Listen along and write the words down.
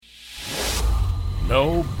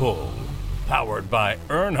No Bull, powered by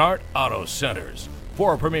Earnhardt Auto Centers.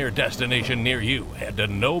 For a premier destination near you, head to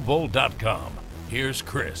nobull.com. Here's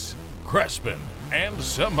Chris, Crespin, and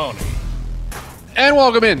Simone. And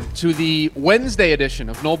welcome in to the Wednesday edition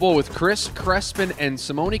of No Bull with Chris, Crespin, and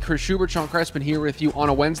Simone. Chris Schubert, Sean Crespin here with you on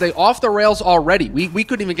a Wednesday. Off the rails already. We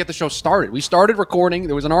couldn't even get the show started. We started recording.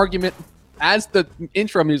 There was an argument as the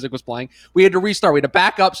intro music was playing. We had to restart. We had to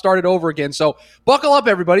back up, start it over again. So buckle up,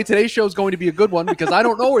 everybody. Today's show is going to be a good one because I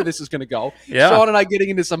don't know where this is going to go. Yeah. Sean and I getting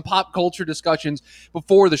into some pop culture discussions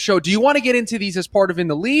before the show. Do you want to get into these as part of In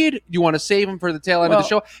the Lead? Do you want to save them for the tail end of the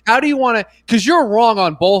show? How do you want to? Because you're wrong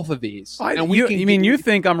on both of these. You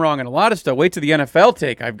think I'm wrong on a lot of stuff. Wait till the NFL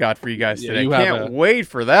take I've got for you guys today. Can't wait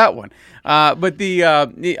for that one. Let's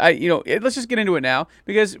just get into it now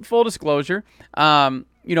because full disclosure,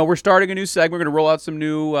 we're starting a new segment. We're going to roll out some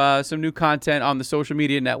new content on the social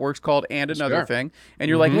media networks called And Another Thing. And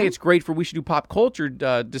you're like, hey, it's great we should do pop culture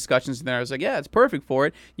discussions in there. I was like, yeah, it's perfect for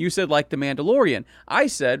it. You said like The Mandalorian. I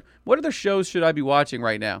said, what other shows should I be watching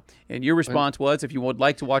right now? And your response was, if you would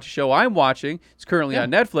like to watch a show I'm watching, it's currently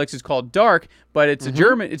on Netflix. It's called Dark, but it's a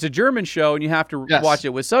German show, and you have to watch it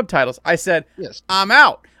with subtitles. I said, I'm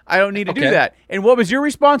out. I don't need to do that. And what was your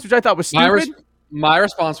response, which I thought was stupid? My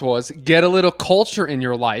response was, get a little culture in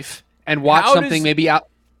your life and watch something maybe out.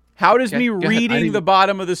 How does me reading the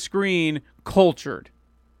bottom of the screen cultured?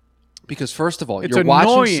 Because first of all, it's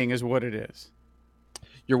annoying is what it is.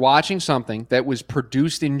 You're watching something that was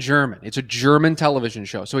produced in German. It's a German television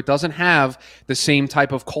show, so it doesn't have the same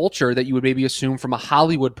type of culture that you would maybe assume from a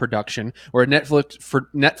Hollywood production or a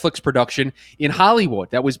Netflix production in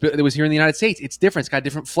Hollywood that was here in the United States. It's different. It's got a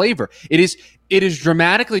different flavor. It is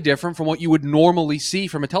dramatically different from what you would normally see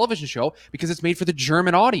from a television show because it's made for the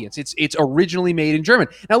German audience. It's originally made in German.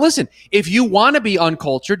 Now listen, if you want to be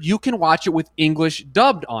uncultured, you can watch it with English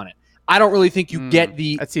dubbed on it. I don't really think you get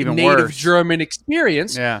the native German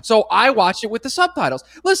experience. Yeah. So I watch it with the subtitles.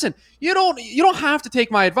 Listen, you don't have to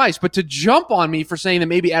take my advice, but to jump on me for saying that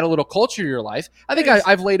maybe add a little culture to your life, I think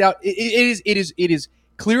I've laid out. It is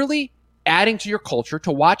clearly adding to your culture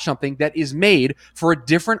to watch something that is made for a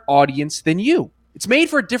different audience than you. It's made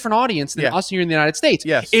for a different audience than us here in the United States.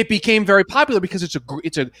 Yes. It became very popular because it's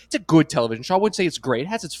a good television show. I wouldn't say it's great. It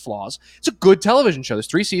has its flaws. It's a good television show. There's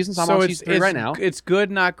 3 seasons. I'm on season 3 right now. It's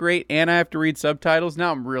good, not great, and I have to read subtitles.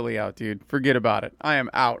 Now I'm really out, dude. Forget about it. I am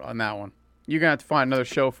out on that one. You're going to have to find another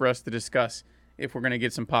show for us to discuss if we're going to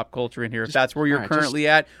get some pop culture in here. If that's where you're currently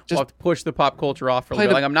at, we'll have to push the pop culture off for a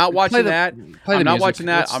little bit. I'm not watching that. I'm not watching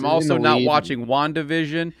that. I'm also not watching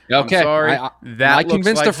WandaVision. Okay. I'm sorry. I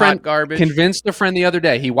convinced a friend, garbage. Convinced a friend the other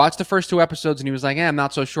day. He watched the first 2 episodes and he was like, I'm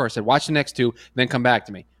not so sure. I said, watch the next 2, then come back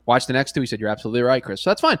to me. Watch the next 2. He said, you're absolutely right, Chris. So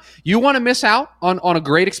that's fine. You want to miss out on a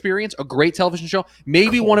great experience, a great television show,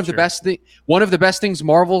 maybe one of the best things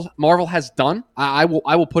Marvel has done. I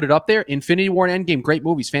will put it up there. Infinity War and Endgame, great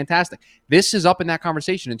movies, fantastic. This is up in that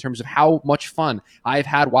conversation in terms of how much fun I've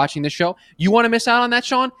had watching this show. You want to miss out on that,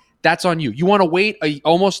 Sean? That's on you. You want to wait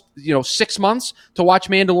almost 6 months to watch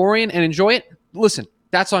Mandalorian and enjoy it? Listen,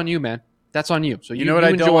 that's on you, man. That's on you. So you know what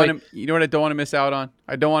I don't want to miss out on?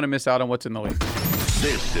 I don't want to miss out on what's in the league.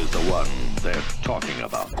 This is the one they're talking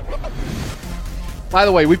about. By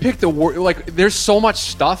the way, we picked there's so much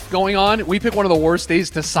stuff going on. We picked one of the worst days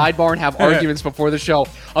to sidebar and have arguments before the show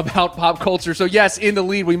about pop culture. So yes, in the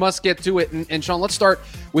lead, we must get to it. And Sean, let's start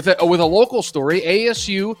with a local story.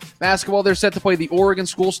 ASU basketball, they're set to play the Oregon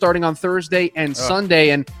School starting on Thursday and Sunday.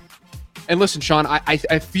 And listen, Sean, I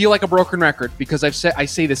feel like a broken record because I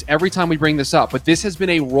say this every time we bring this up, but this has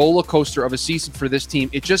been a roller coaster of a season for this team.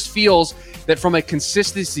 It just feels that from a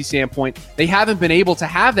consistency standpoint, they haven't been able to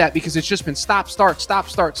have that because it's just been stop, start.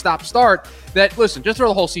 That, listen, just throw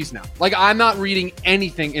the whole season out. Like, I'm not reading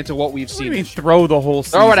anything into what we've seen. What do you mean throw the whole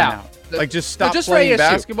season Throw it out. Like, just stop playing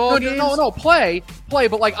basketball games? No, play.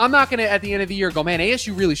 But, like, I'm not going to, at the end of the year, go, man,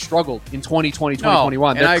 ASU really struggled in 2020,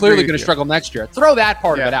 2021. They're clearly going to struggle next year. Throw that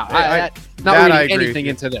part of it out. Not reading anything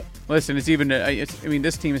into this. Listen,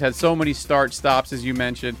 this team has had so many start-stops, as you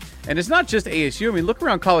mentioned. And it's not just ASU. I mean, look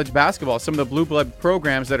around college basketball. Some of the blue blood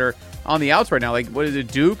programs that are on the outs right now. Like, what is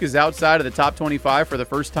it? Duke is outside of the top 25 for the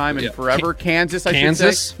first time in forever. Kansas, I should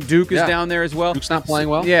say. Duke is down there as well. Duke's not playing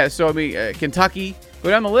well. Yeah, so, Kentucky. Go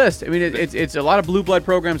down the list. I mean, it's a lot of blue blood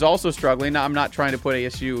programs also struggling. Now, I'm not trying to put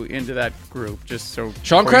ASU into that group, just so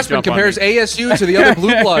Sean Crespin compares ASU to the other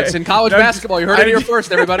blue bloods in college basketball. You heard it here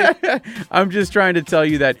first, everybody. I'm just trying to tell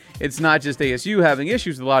you that it's not just ASU having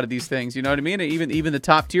issues with a lot of these things. You know what I mean? Even the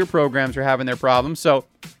top tier programs are having their problems. So,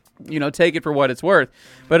 take it for what it's worth.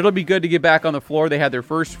 But it'll be good to get back on the floor. They had their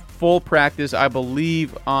first full practice, I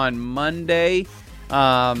believe, on Monday.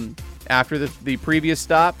 after the previous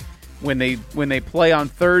stop. When they play on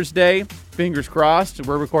Thursday, fingers crossed,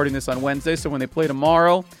 we're recording this on Wednesday, so when they play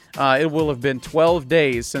tomorrow, it will have been 12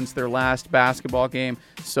 days since their last basketball game.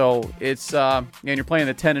 So it's and you're playing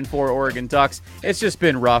the 10-4 Oregon Ducks. It's just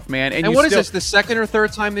been rough, man. And what is this? The second or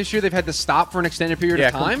third time this year they've had to stop for an extended period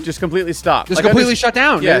of time? Just completely stop. Just completely shut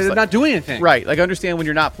down. Yeah, they're not doing anything. Right. Like, understand when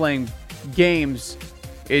you're not playing games,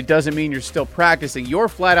 it doesn't mean you're still practicing. You're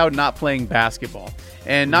flat out not playing basketball.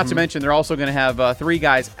 And not to mention, they're also going to have 3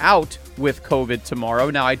 guys out with COVID tomorrow.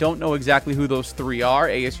 Now, I don't know exactly who those 3 are.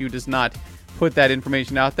 ASU does not put that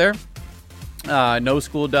information out there. No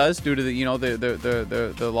school does, due to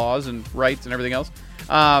the laws and rights and everything else.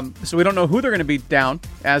 So we don't know who they're going to be down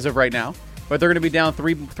as of right now, but they're going to be down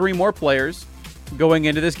three more players going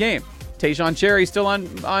into this game. Tayshaun Cherry still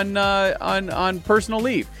on personal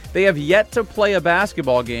leave. They have yet to play a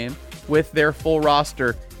basketball game with their full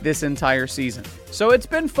roster this entire season. So it's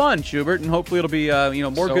been fun, Schubert, and hopefully it'll be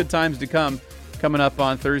more good times to come coming up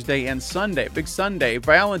on Thursday and Sunday. Big Sunday,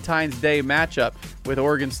 Valentine's Day matchup with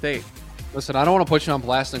Oregon State. Listen, I don't want to put you on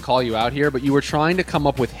blast and call you out here, but you were trying to come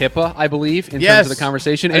up with HIPAA, I believe, in terms of the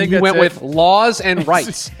conversation, and you went with laws and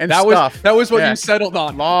rights. And that was what you settled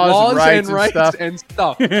on. Laws and rights and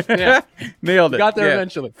stuff. Yeah. Nailed it. Got there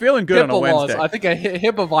eventually. Feeling good HIPAA on a Wednesday. laws. I think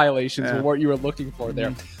HIPAA violations were what you were looking for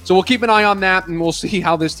there. So we'll keep an eye on that, and we'll see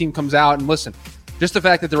how this team comes out. And listen, just the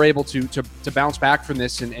fact that they're able to bounce back from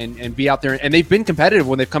this and be out there, and they've been competitive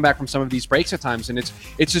when they've come back from some of these breaks at times, and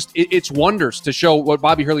it's wonders to show what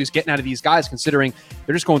Bobby Hurley's getting out of these guys, considering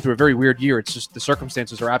they're just going through a very weird year. It's just the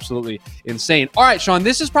circumstances are absolutely insane. All right, Sean,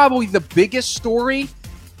 this is probably the biggest story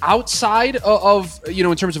outside of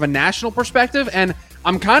in terms of a national perspective, and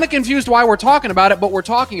I'm kind of confused why we're talking about it, but we're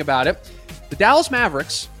talking about it. The Dallas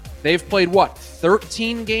Mavericks. They've played,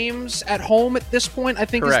 13 games at home at this point, I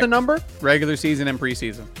think. Correct. Is the number? Regular season and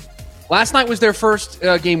preseason. Last night was their first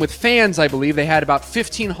game with fans, I believe. They had about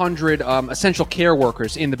 1,500 essential care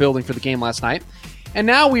workers in the building for the game last night. And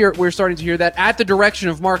now we're starting to hear that at the direction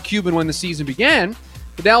of Mark Cuban when the season began,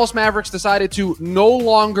 the Dallas Mavericks decided to no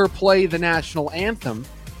longer play the national anthem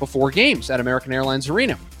before games at American Airlines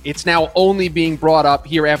Arena. It's now only being brought up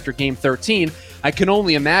here after Game 13. I can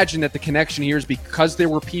only imagine that the connection here is because there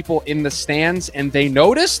were people in the stands and they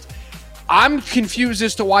noticed. I'm confused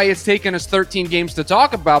as to why it's taken us 13 games to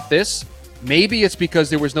talk about this. Maybe it's because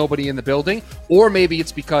there was nobody in the building, or maybe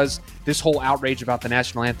it's because this whole outrage about the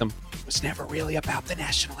national anthem was never really about the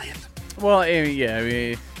national anthem. Well,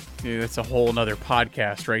 that's a whole nother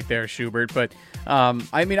podcast right there, Schubert. But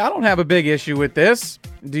I don't have a big issue with this.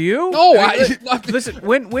 Do you? No. Listen,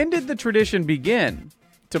 when did the tradition begin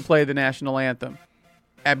to play the national anthem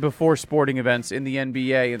before sporting events in the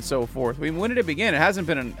NBA and so forth? I mean, when did it begin? It hasn't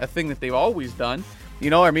been a thing that they've always done.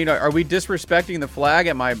 Are we disrespecting the flag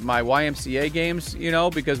at my YMCA games,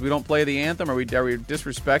 because we don't play the anthem? Are we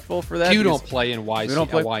disrespectful for that? You don't play in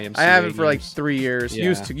YMCA. I haven't for like 3 years. Yeah,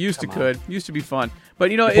 used to be fun.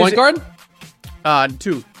 But point guard?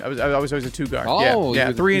 2. I was always a 2 guard. Oh,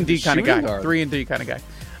 yeah. 3 and D kind of guy. 3 and D kind of guy.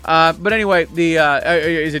 But anyway,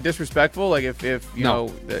 is it disrespectful? Like if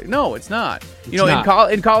no. No, it's not. It's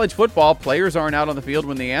not. In college football, players aren't out on the field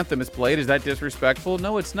when the anthem is played. Is that disrespectful?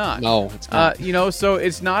 No, it's not. No, it's not. So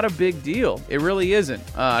it's not a big deal. It really isn't.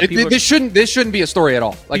 This shouldn't be a story at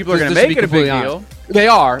all. Like, people are going to make it a big deal. They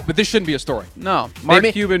are, but this shouldn't be a story. No, Mark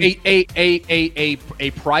Cuban.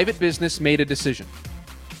 A private business made a decision.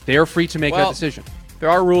 They are free to make that decision. There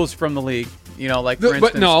are rules from the league. For instance.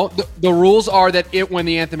 But no, the rules are that when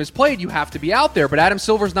the anthem is played, you have to be out there. But Adam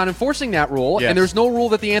Silver's not enforcing that rule, and there's no rule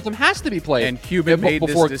that the anthem has to be played. And Cuban made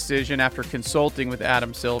this decision after consulting with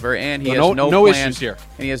Adam Silver, and he has no issues here.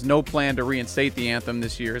 And he has no plan to reinstate the anthem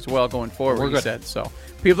this year as well going forward. He said so.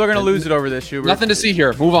 People are going to lose it over this, Schubert. Nothing to see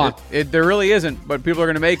here. Move on. There really isn't, but people are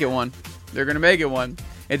going to make it one. They're going to make it one.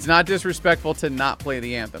 It's not disrespectful to not play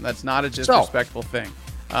the anthem. That's not a disrespectful thing.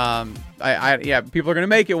 People are going to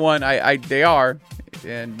make it one. They are.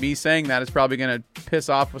 And me saying that is probably going to piss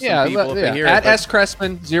off with some people if they hear it. At S.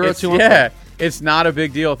 Crespin, 02. It's not a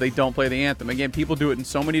big deal if they don't play the anthem. Again, people do it in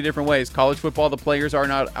so many different ways. College football, the players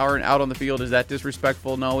aren't out on the field. Is that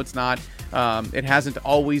disrespectful? No, it's not. It hasn't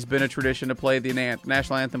always been a tradition to play the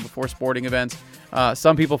national anthem before sporting events.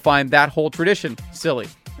 Some people find that whole tradition silly.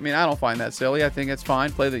 I mean, I don't find that silly. I think it's fine.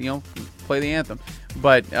 Play the anthem.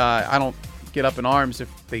 But I don't get up in arms if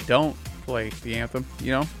they don't play the anthem,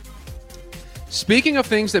 Speaking of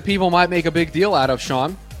things that people might make a big deal out of,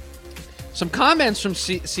 Sean, some comments from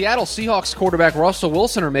Seattle Seahawks quarterback Russell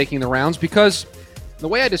Wilson are making the rounds, because the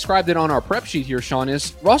way I described it on our prep sheet here, Sean,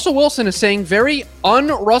 is Russell Wilson is saying very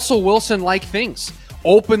un-Russell Wilson-like things,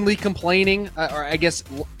 openly complaining, or I guess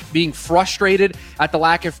being frustrated at the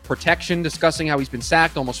lack of protection, discussing how he's been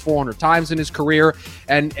sacked almost 400 times in his career,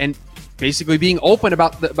 and basically being open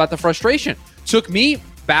about the frustration. Took me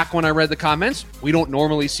back when I read the comments. We don't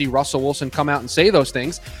normally see Russell Wilson come out and say those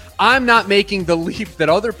things. I'm not making the leap that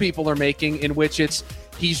other people are making, in which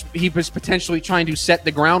he was potentially trying to set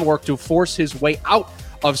the groundwork to force his way out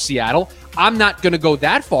of Seattle. I'm not going to go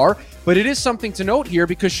that far, but it is something to note here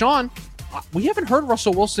because, Sean, we haven't heard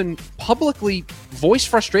Russell Wilson publicly voice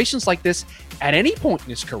frustrations like this at any point in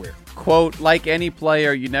his career. Quote, like any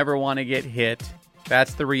player, you never want to get hit.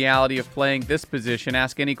 That's the reality of playing this position.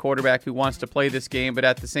 Ask any quarterback who wants to play this game, but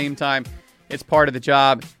at the same time, it's part of the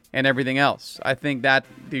job and everything else. I think that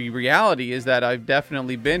the reality is that I've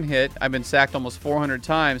definitely been hit. I've been sacked almost 400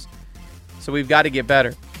 times, so we've got to get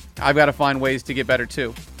better. I've got to find ways to get better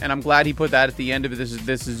too. And I'm glad he put that at the end of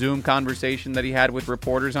this Zoom conversation that he had with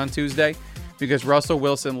reporters on Tuesday, because Russell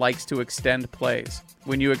Wilson likes to extend plays.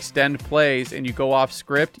 When you extend plays and you go off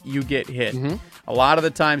script, you get hit. Mm-hmm. A lot of the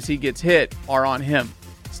times he gets hit are on him.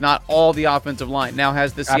 It's not all the offensive line. Now,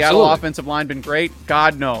 has the Seattle offensive line been great?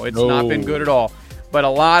 God, no. It's not been good at all. But a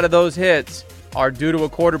lot of those hits are due to a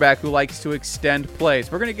quarterback who likes to extend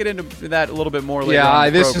plays. We're going to get into that a little bit more later on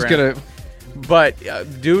in the program. Is going to... But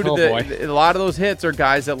due to a lot of those hits are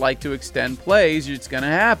guys that like to extend plays. It's going to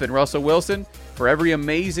happen. Russell Wilson, for every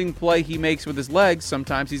amazing play he makes with his legs,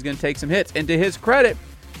 sometimes he's going to take some hits. And to his credit,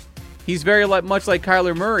 he's very much like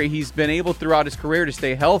Kyler Murray. He's been able throughout his career to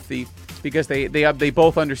stay healthy because they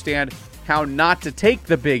both understand how not to take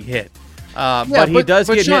the big hit. But he does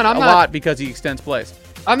get hit a lot because he extends plays.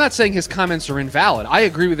 I'm not saying his comments are invalid. I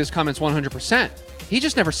agree with his comments 100%. He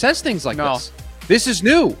just never says things like this. This is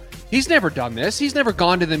new. He's never done this. He's never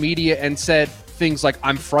gone to the media and said things like,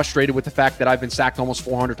 I'm frustrated with the fact that I've been sacked almost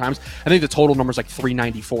 400 times. I think the total number is like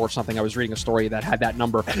 394 or something. I was reading a story that had that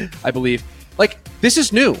number, I believe. Like, this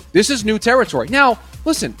is new. This is new territory. Now,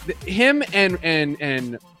 listen, him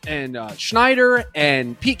and Schneider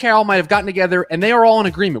and Pete Carroll might have gotten together, and they are all in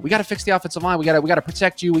agreement. We got to fix the offensive line. We got to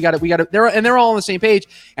protect you. They're all on the same page.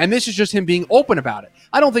 And this is just him being open about it.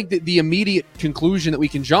 I don't think that the immediate conclusion that we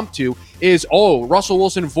can jump to is, Russell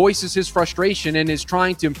Wilson voices his frustration and is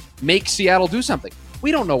trying to make Seattle do something.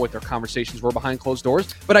 We don't know what their conversations were behind closed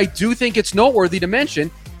doors, but I do think it's noteworthy to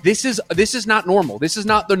mention this is not normal. This is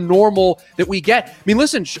not the normal that we get. I mean,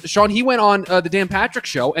 listen, Sean, he went on the Dan Patrick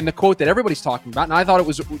show, and the quote that everybody's talking about, and I thought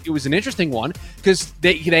it was an interesting one because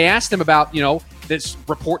they asked him about this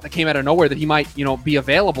report that came out of nowhere that he might be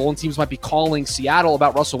available and teams might be calling Seattle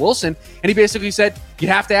about Russell Wilson, and he basically said you'd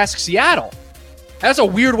have to ask Seattle. That's a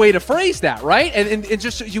weird way to phrase that, right? And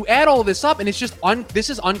just you add all of this up, and it's just this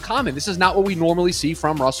is uncommon. This is not what we normally see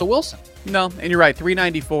from Russell Wilson. No, and you're right.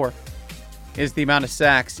 394 is the amount of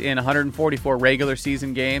sacks in 144 regular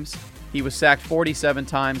season games. He was sacked 47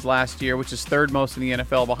 times last year, which is third most in the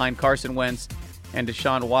NFL behind Carson Wentz and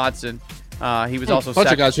Deshaun Watson. He was also sacked a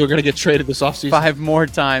bunch of guys who are going to get traded this offseason. 5 more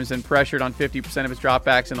times and pressured on 50% of his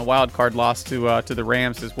dropbacks in the wild card loss to the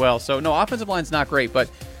Rams as well. So, no, offensive line's not great,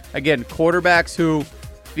 but again, quarterbacks who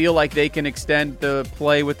feel like they can extend the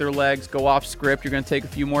play with their legs, go off script, you're going to take a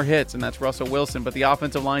few more hits, and that's Russell Wilson. But the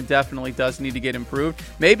offensive line definitely does need to get improved.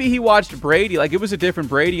 Maybe he watched Brady. Like, it was a different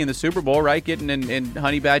Brady in the Super Bowl, right? Getting in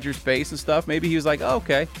Honey Badger's face and stuff. Maybe he was like, oh,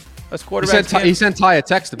 okay, let's quarterback. He sent Ty a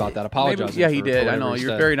text about that, apologizing. Yeah, he did. I know.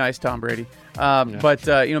 You're very nice, Tom Brady. But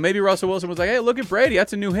maybe Russell Wilson was like, hey, look at Brady.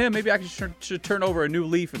 That's a new him. Maybe I should turn over a new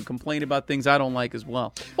leaf and complain about things I don't like as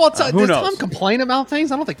well. Well, does Tom complain about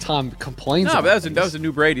things? I don't think Tom complains about things. No, but that was a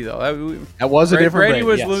new Brady, though. That was a different Brady.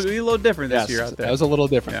 Brady was a little different this year out there. That was a little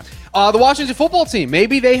different. Yeah. The Washington football team,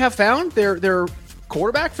 maybe they have found their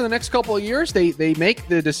quarterback for the next couple of years. They make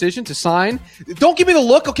the decision to sign. Don't give me the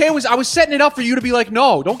look, okay? I was setting it up for you to be like,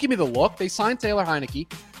 no, don't give me the look. They signed Taylor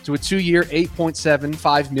Heineke to a 2-year,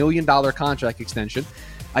 $8.75 million contract extension.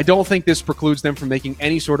 I don't think this precludes them from making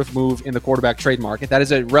any sort of move in the quarterback trade market. That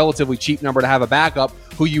is a relatively cheap number to have a backup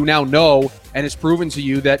who you now know and has proven to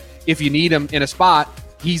you that if you need him in a spot,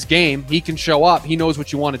 he's game. He can show up. He knows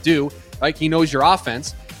what you want to do. Like, he knows your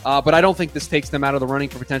offense. But I don't think this takes them out of the running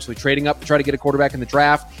for potentially trading up to try to get a quarterback in the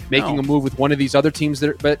draft, making a move with one of these other teams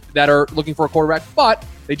that are looking for a quarterback. But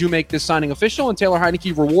they do make this signing official, and Taylor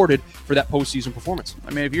Heineke rewarded for that postseason performance.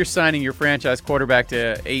 I mean, if you're signing your franchise quarterback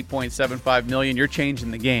to $8.75 million, you're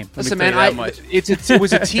changing the game. Listen, man, it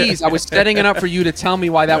was a tease. I was setting it up for you to tell me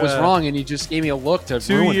why that was wrong, and you just gave me a look to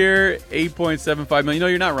ruin it. 2-year, $8.75 million. No,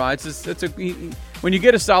 you're not wrong. When you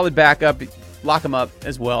get a solid backup, lock him up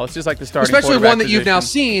as well. It's just like the starting especially one that position. You've now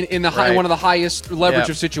seen in the one of the highest leverage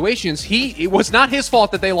of situations. It was not his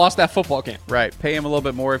fault that they lost that football game. Right. Pay him a little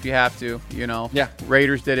bit more if you have to. Yeah.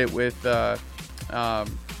 Raiders did it with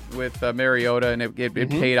with Mariota, and it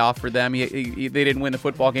paid off for them. They didn't win the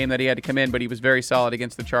football game that he had to come in, but he was very solid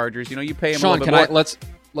against the Chargers. You pay him Sean, a little bit more.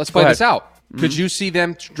 Let's play this out. Could you see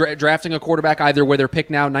them drafting a quarterback either where they're picked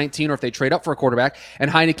now 19 or if they trade up for a quarterback,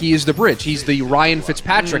 and Heineke is the bridge? He's the Ryan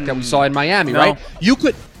Fitzpatrick that we saw in Miami, right? You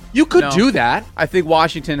could do that. I think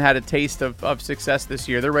Washington had a taste of success this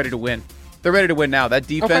year. They're ready to win. They're ready to win now. That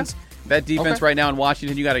defense right now in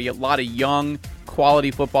Washington, you got a lot of young,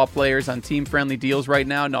 quality football players on team-friendly deals right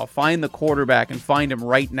now. No, find the quarterback and find him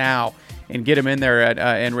right now and get him in there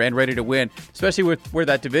and ready to win, especially with where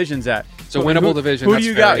that division's at. So winnable division. Who do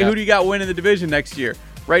you got? Who do you got winning the division next year?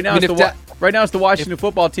 Right now, it's the Washington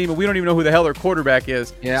football team, and we don't even know who the hell their quarterback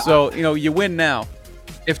is. Yeah. So you win now.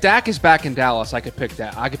 If Dak is back in Dallas, I could pick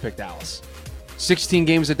Dallas. 16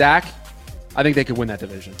 games of Dak, I think they could win that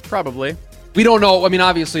division. Probably. We don't know. I mean,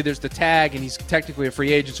 obviously, there's the tag, and he's technically a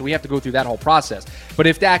free agent, so we have to go through that whole process. But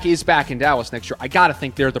if Dak is back in Dallas next year, I got to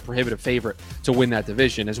think they're the prohibitive favorite to win that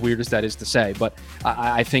division, as weird as that is to say. But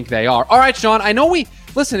I think they are. All right, Sean, I know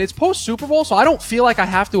it's post-Super Bowl, so I don't feel like I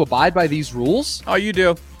have to abide by these rules. Oh, you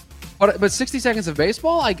do. But 60 seconds of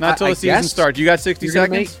baseball? Not until the season starts. You got 60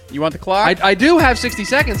 seconds? You want the clock? I do have 60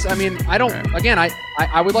 seconds. I mean, I don't. Right. Again,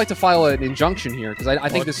 I would like to file an injunction here because I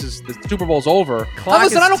think the Super Bowl's over.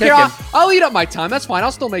 Listen, I don't care. I'll eat up my time. That's fine.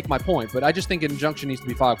 I'll still make my point. But I just think an injunction needs to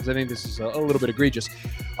be filed because I think this is a little bit egregious.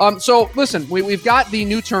 So, listen, we've got the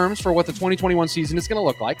new terms for what the 2021 season is going to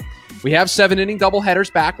look like. We have 7-inning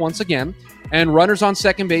doubleheaders back once again, and runners on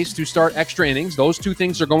second base to start extra innings. Those two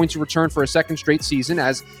things are going to return for a second straight season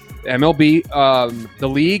as MLB, the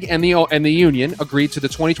league, and the union agreed to the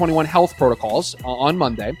 2021 health protocols on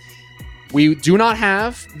Monday. We do not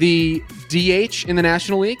have the DH in the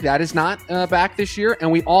National League. That is not back this year.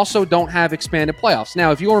 And we also don't have expanded playoffs.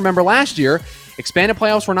 Now, if you'll remember last year, expanded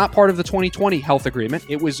playoffs were not part of the 2020 health agreement.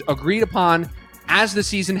 It was agreed upon as the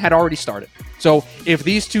season had already started. So if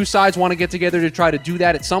these two sides want to get together to try to do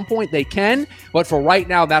that at some point, they can. But for right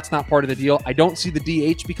now, that's not part of the deal. I don't see the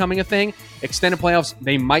DH becoming a thing. Extended playoffs,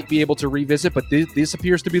 they might be able to revisit, but this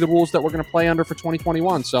appears to be the rules that we're going to play under for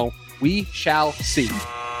 2021. So we shall see.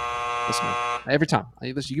 Listen, every time.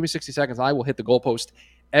 Listen, you give me 60 seconds, I will hit the goalpost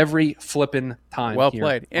every flipping time. Well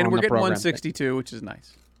played. And we're getting 162, which is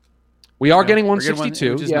nice. We are getting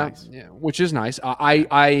 162, which is nice. Yeah, which is nice.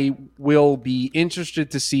 I will be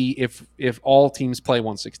interested to see if all teams play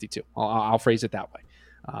 162. I'll phrase it that way.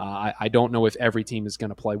 I don't know if every team is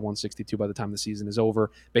going to play 162 by the time the season is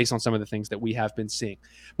over, based on some of the things that we have been seeing.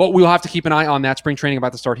 But we'll have to keep an eye on that. Spring training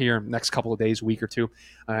about to start here next couple of days, week or two,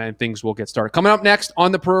 and things will get started. Coming up next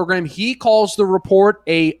on the program, he calls the report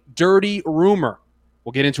a dirty rumor.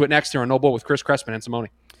 We'll get into it next here on No Bull with Chris Crespin and Simone.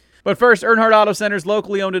 But first, Earnhardt Auto Centers,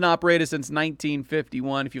 locally owned and operated since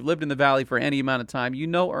 1951. If you've lived in the Valley for any amount of time, you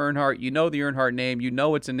know Earnhardt. You know the Earnhardt name. You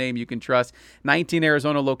know it's a name you can trust. 19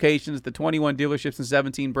 Arizona locations, the 21 dealerships and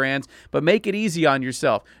 17 brands. But make it easy on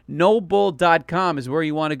yourself. NoBull.com is where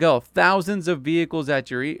you want to go. Thousands of vehicles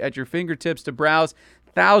at your fingertips to browse.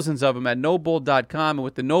 Thousands of them at NoBull.com. And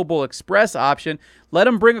with the NoBull Express option, let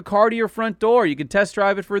them bring a car to your front door. You can test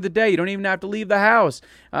drive it for the day. You don't even have to leave the house.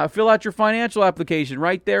 Fill out your financial application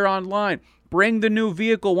right there online. Bring the new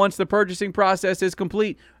vehicle once the purchasing process is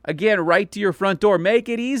complete. Again, right to your front door. Make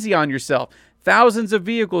it easy on yourself. Thousands of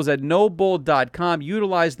vehicles at NoBull.com.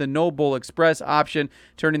 Utilize the NoBull Express option,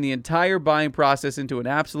 turning the entire buying process into an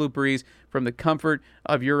absolute breeze from the comfort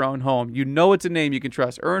of your own home. You know it's a name you can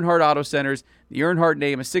trust. Earnhardt Auto Centers, the Earnhardt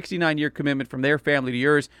name, a 69-year commitment from their family to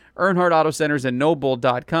yours. Earnhardt Auto Centers and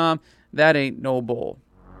NoBull.com. That ain't no bull.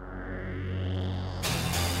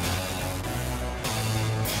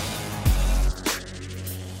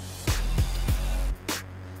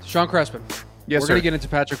 Sean Crespin. Yes, We're going to get into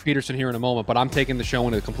Patrick Peterson here in a moment, but I'm taking the show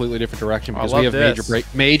in a completely different direction because we have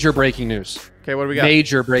this. major breaking news. Okay, what do we got?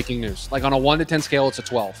 Major breaking news. Like on a 1 to 10 scale, it's a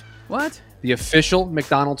 12. What? The official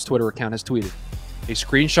McDonald's Twitter account has tweeted a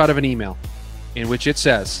screenshot of an email in which it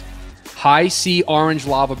says, High C Orange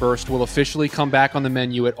Lava Burst will officially come back on the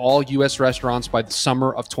menu at all U.S. restaurants by the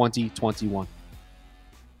summer of 2021.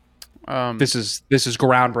 This is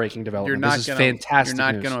groundbreaking development. This is fantastic.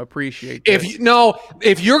 You're not going to appreciate this.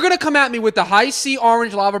 If you're going to come at me with the High C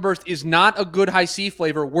Orange Lava Burst is not a good High C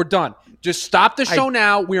flavor, we're done. Just stop the show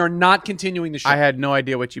now. We are not continuing the show. I had no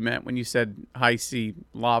idea what you meant when you said High C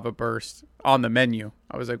Lava Burst on the menu.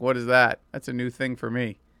 I was like, what is that? That's a new thing for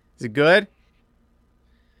me. Is it good?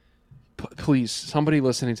 Please, somebody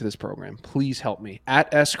listening to this program, please help me.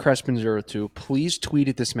 At SCrespin02, please tweet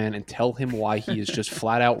at this man and tell him why he is just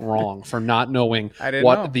flat out wrong for not knowing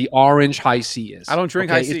the orange High C is. I don't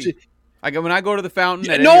drink High C. When I go to the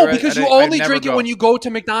fountain. Because you only drink it when you go to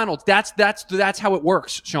McDonald's. That's how it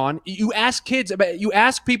works, Sean. You ask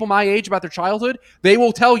people my age about their childhood, they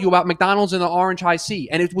will tell you about McDonald's and the Orange High C,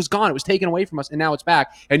 and it was gone. It was taken away from us, and now it's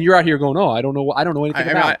back. And you're out here going, I don't know anything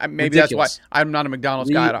about it. Maybe Ridiculous. That's why I'm not a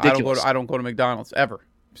McDonald's guy. I don't go to McDonald's ever.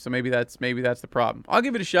 So maybe that's the problem. I'll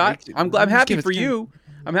give it a shot. I'm happy for you.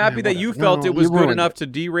 I'm happy that you felt it was good enough to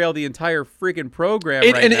derail the entire freaking program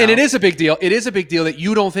now. And it is a big deal. It is a big deal that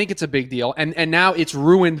you don't think it's a big deal, and now it's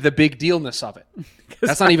ruined the big dealness of it.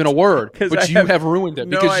 That's not even a word, but you have ruined it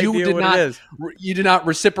because you did not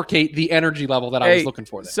reciprocate the energy level that I was looking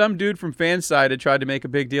for there. Some dude from Fanside had tried to make a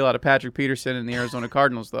big deal out of Patrick Peterson and the Arizona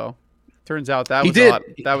Cardinals, though. Turns out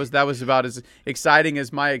that was about as exciting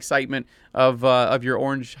as my excitement of your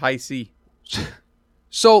Orange High C.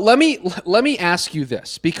 So let me ask you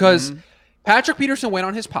this, because Patrick Peterson went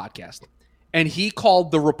on his podcast and he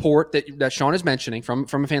called the report that Sean is mentioning from a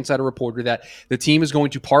Fansided reporter that the team is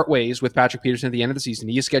going to part ways with Patrick Peterson at the end of the season.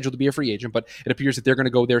 He is scheduled to be a free agent, but it appears that they're going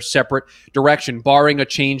to go their separate direction, barring a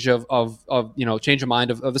change of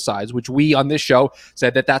mind of the sides, which we on this show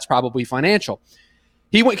said that that's probably financial.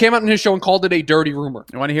 He came out in his show and called it a dirty rumor.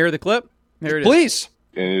 You want to hear the clip? Here it is. Please.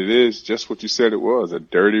 And it is just what you said it was, a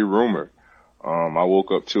dirty rumor. I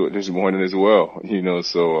woke up to it this morning as well,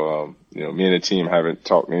 so me and the team haven't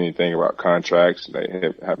talked anything about contracts.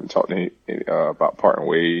 They haven't talked about parting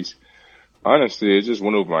ways. Honestly, it just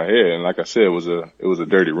went over my head. And like I said, it was a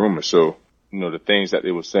dirty rumor. So, the things that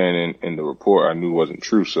they were saying in the report, I knew wasn't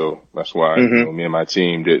true. So that's why, me and my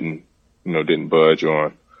team didn't budge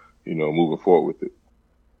on, moving forward with it.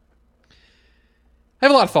 I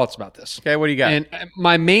have a lot of thoughts about this. Okay, what do you got? And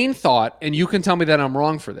my main thought, and you can tell me that I'm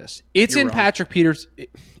wrong for this, it's in Patrick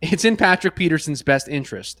Peterson's best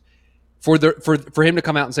interest for him to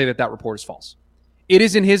come out and say that report is false. It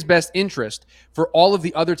is in his best interest for all of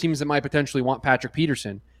the other teams that might potentially want Patrick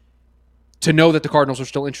Peterson to know that the Cardinals are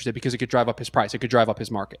still interested, because it could drive up his price. It could drive up his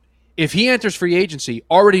market. If he enters free agency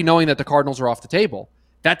already knowing that the Cardinals are off the table,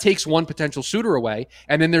 that takes one potential suitor away,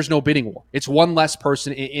 and then there's no bidding war. It's one less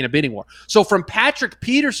person in a bidding war. So from Patrick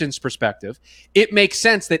Peterson's perspective, it makes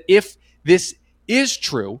sense that if this is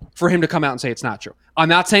true, for him to come out and say it's not true. I'm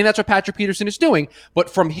not saying that's what Patrick Peterson is doing,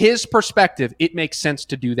 but from his perspective, it makes sense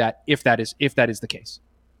to do that if that is the case.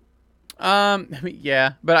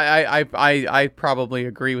 Yeah, but I probably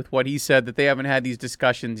agree with what he said, that they haven't had these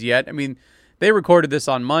discussions yet. I mean, they recorded this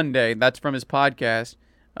on Monday. That's from his podcast.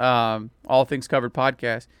 All Things Covered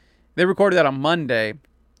podcast. They recorded that on Monday,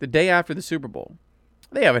 the day after the Super Bowl.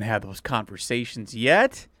 They haven't had those conversations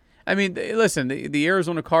yet. I mean, listen, the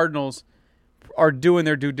Arizona Cardinals are doing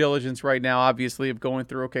their due diligence right now, obviously, of going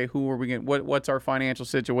through, okay, who are we going? What's our financial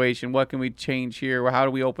situation? What can we change here? How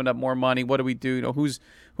do we open up more money? What do we do?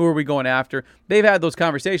 Who are we going after? They've had those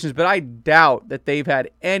conversations, but I doubt that they've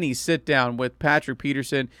had any sit down with Patrick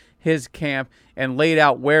Peterson, his camp, and laid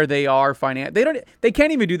out where they are financially. They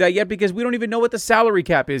can't even do that yet, because we don't even know what the salary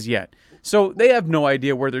cap is yet. So they have no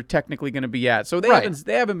idea where they're technically going to be at. So they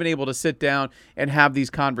haven't been able to sit down and have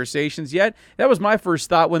these conversations yet. That was my first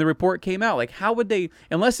thought when the report came out. Like, how would they,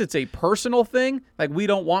 unless it's a personal thing, like we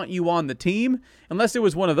don't want you on the team, unless it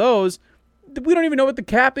was one of those, we don't even know what the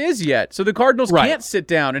cap is yet. So the Cardinals can't sit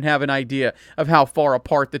down and have an idea of how far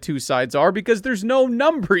apart the two sides are, because there's no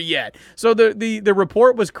number yet. So the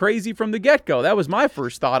report was crazy from the get-go. That was my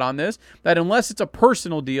first thought on this, that unless it's a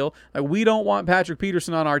personal deal, like we don't want Patrick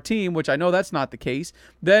Peterson on our team, which I know that's not the case,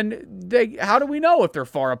 then how do we know if they're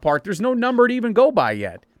far apart? There's no number to even go by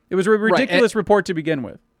yet. It was a ridiculous report to begin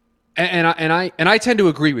with. And I tend to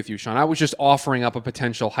agree with you, Sean. I was just offering up a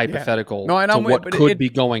potential hypothetical to what could be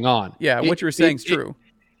going on. Yeah, what you were saying is true.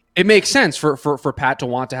 It makes sense for Pat to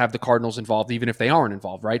want to have the Cardinals involved, even if they aren't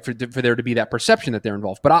involved, right? For there to be that perception that they're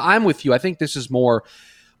involved. But I'm with you. I think this is more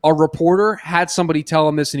a reporter had somebody tell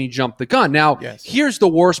him this and he jumped the gun. Now, Here's the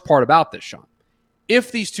worst part about this, Sean.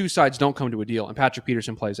 If these two sides don't come to a deal and Patrick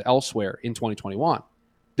Peterson plays elsewhere in 2021,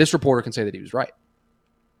 this reporter can say that he was right.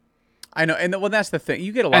 I know, and that's the thing.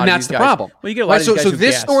 You get a lot, and that's the problem. Well, you get a lot of these guys. So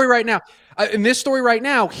this story right now, in this story right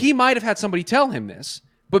now, he might have had somebody tell him this,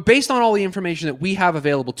 but based on all the information that we have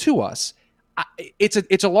available to us,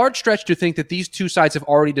 it's a large stretch to think that these two sides have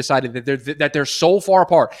already decided that they're so far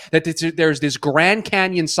apart that there's this Grand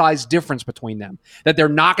Canyon size difference between them that they're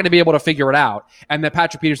not going to be able to figure it out, and that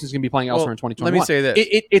Patrick Peterson's going to be playing elsewhere in 2021. Let me say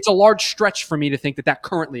this: it's a large stretch for me to think that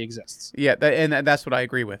currently exists. Yeah, and that's what I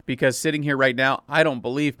agree with, because sitting here right now, I don't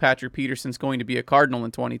believe Patrick Peterson's going to be a Cardinal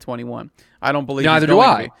in 2021. I don't believe. Neither do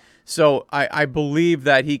I. So I believe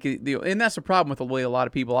that he could, and that's the problem with the way a lot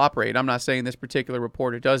of people operate. I'm not saying this particular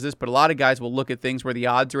reporter does this, but a lot of guys will look at things where the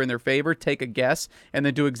odds are in their favor, take a guess, and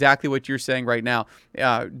then do exactly what you're saying right now.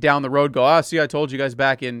 Down the road, go, see, I told you guys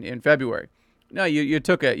back in February. No, you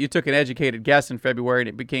took an educated guess in February and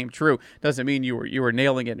it became true. Doesn't mean you were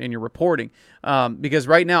nailing it in your reporting. Because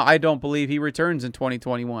right now I don't believe he returns in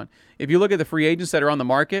 2021. If you look at the free agents that are on the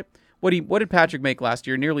market, what did Patrick make last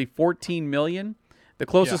year? Nearly $14 million. The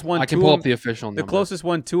closest one. I can pull up the official number. The closest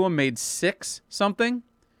one to him made 6 something.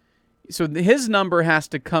 So his number has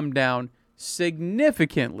to come down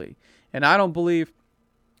significantly, and I don't believe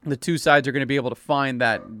the two sides are going to be able to find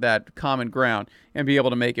that common ground and be able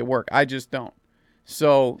to make it work. I just don't.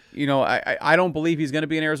 So, I don't believe he's going to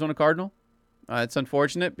be an Arizona Cardinal. It's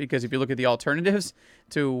unfortunate because if you look at the alternatives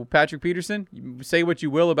to Patrick Peterson, you say what you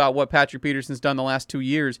will about what Patrick Peterson's done the last 2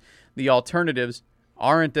 years, the alternatives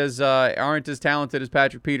aren't as talented as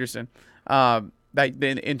Patrick Peterson.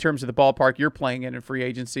 In terms of the ballpark you're playing in free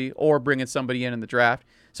agency or bringing somebody in the draft.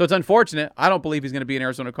 So it's unfortunate. I don't believe he's going to be an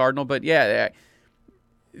Arizona Cardinal, but yeah.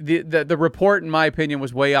 The report, in my opinion,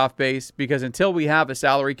 was way off base because until we have a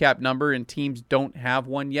salary cap number and teams don't have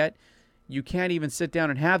one yet, you can't even sit down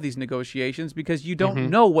and have these negotiations because you don't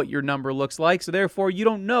know what your number looks like. So therefore, you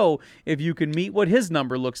don't know if you can meet what his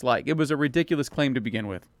number looks like. It was a ridiculous claim to begin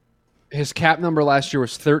with. His cap number last year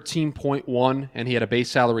was 13.1, and he had a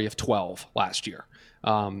base salary of 12 last year.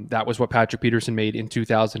 That was what Patrick Peterson made in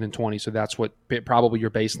 2020. So that's what probably your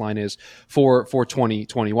baseline is for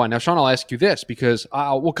 2021. Now, Sean, I'll ask you this because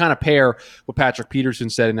we'll kind of pair what Patrick Peterson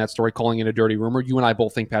said in that story, calling it a dirty rumor. You and I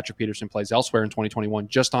both think Patrick Peterson plays elsewhere in 2021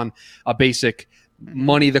 just on a basic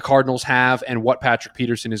money the Cardinals have and what Patrick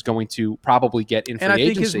Peterson is going to probably get in free agency.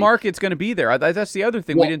 And I think his market's going to be there. That's the other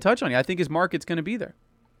thing we didn't touch on. I think his market's going to be there.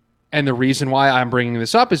 And the reason why I'm bringing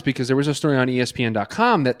this up is because there was a story on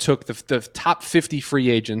ESPN.com that took the top 50 free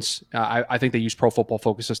agents. I think they used Pro Football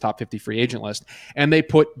Focus's top 50 free agent list, and they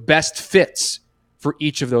put best fits for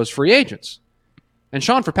each of those free agents. And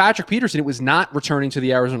Sean, for Patrick Peterson, it was not returning to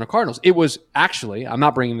the Arizona Cardinals. It was actually, I'm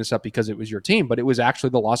not bringing this up because it was your team, but it was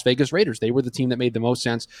actually the Las Vegas Raiders. They were the team that made the most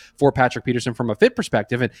sense for Patrick Peterson from a fit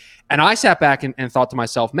perspective. And I sat back and thought to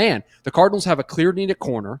myself, man, the Cardinals have a clear need at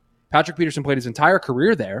corner. Patrick Peterson played his entire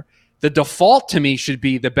career there. The default to me should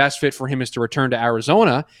be the best fit for him is to return to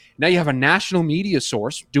Arizona. Now you have a national media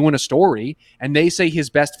source doing a story, and they say his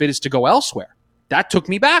best fit is to go elsewhere. That took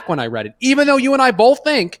me back when I read it. Even though you and I both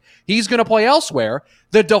think he's going to play elsewhere,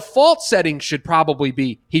 the default setting should probably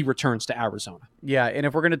be he returns to Arizona. Yeah, and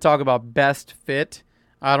if we're going to talk about best fit,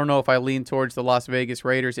 I don't know if I lean towards the Las Vegas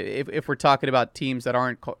Raiders. If we're talking about teams that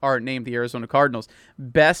aren't named the Arizona Cardinals,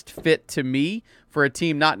 best fit to me for a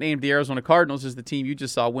team not named the Arizona Cardinals is the team you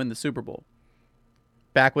just saw win the Super Bowl.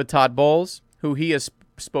 Back with Todd Bowles, who he has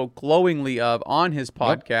spoke glowingly of on his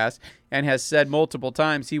podcast and has said multiple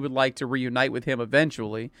times he would like to reunite with him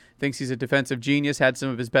eventually. Thinks he's a defensive genius, had some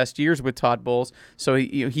of his best years with Todd Bowles, so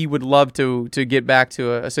he would love to get back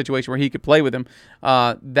to a situation where he could play with him.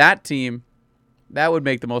 That team. That would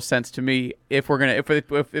make the most sense to me if we're gonna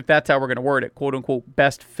if that's how we're gonna word it, quote unquote,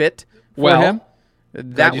 best fit for him.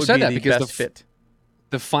 That would be the best fit.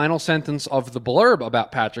 The final sentence of the blurb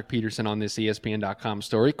about Patrick Peterson on this ESPN.com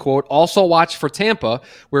story, quote, also watch for Tampa,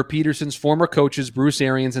 where Peterson's former coaches Bruce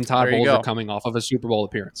Arians and Todd Bowles are coming off of a Super Bowl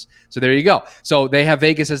appearance. So there you go. So they have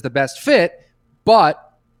Vegas as the best fit,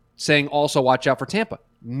 but saying also watch out for Tampa.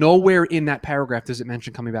 Nowhere in that paragraph does it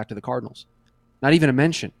mention coming back to the Cardinals. Not even a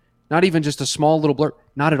mention. Not even just a small little blurb.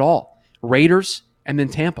 Not at all. Raiders and then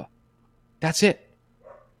Tampa. That's it.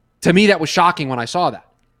 To me, that was shocking when I saw that.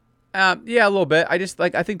 Yeah, a little bit.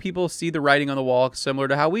 I think people see the writing on the wall similar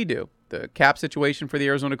to how we do. The cap situation for the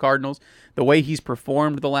Arizona Cardinals, the way he's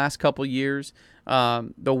performed the last couple years,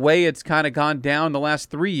 the way it's kind of gone down the last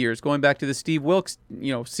 3 years, going back to the Steve Wilks,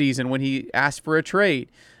 season when he asked for a trade.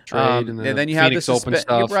 And then you have the stuff.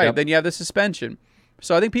 Right. Yep. Then you have the suspension.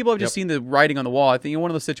 So I think people have just seen the writing on the wall. I think in one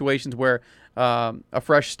of those situations where a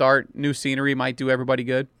fresh start, new scenery might do everybody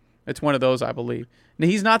good. It's one of those, I believe. Now,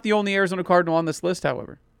 he's not the only Arizona Cardinal on this list,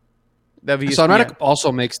 however. So Reddick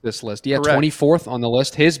also makes this list. Yeah, 24th on the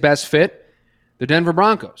list. His best fit, the Denver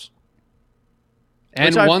Broncos.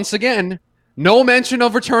 And once again, no mention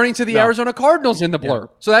of returning to the Arizona Cardinals in the blurb.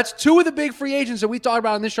 Yeah. So that's two of the big free agents that we talked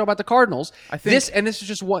about on this show about the Cardinals. I think this is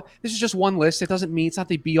just one list. It doesn't mean it's not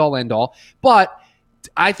the be all end all, but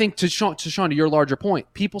I think to Sean, to your larger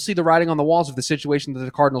point, people see the writing on the walls of the situation that the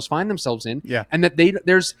Cardinals find themselves in, and that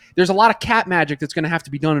there's a lot of cat magic that's going to have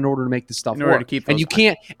to be done in order to make this stuff work. To keep and you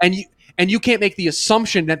can't And you can't make the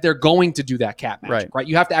assumption that they're going to do that cat magic, right?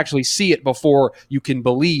 You have to actually see it before you can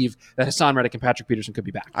believe that Haason Reddick and Patrick Peterson could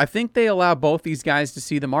be back. I think they allow both these guys to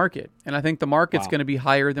see the market. And I think the market's going to be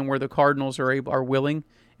higher than where the Cardinals are willing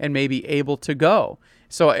and maybe able to go.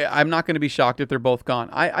 So I'm not going to be shocked if they're both gone.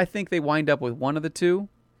 I think they wind up with one of the two.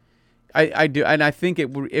 I do, and I think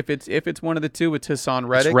if it's one of the two, it's Haason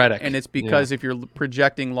Reddick. And it's because if you're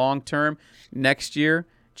projecting long term, next year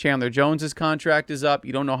Chandler Jones's contract is up.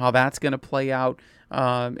 You don't know how that's going to play out.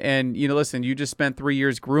 And listen, you just spent 3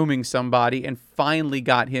 years grooming somebody and finally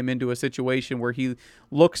got him into a situation where he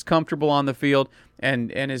looks comfortable on the field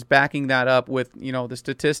and is backing that up with the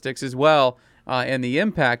statistics as well and the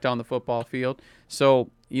impact on the football field. So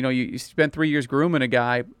you spent 3 years grooming a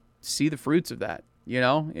guy. See the fruits of that.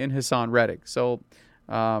 In Haason Reddick. So,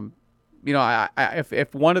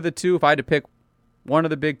 if one of the two, if I had to pick one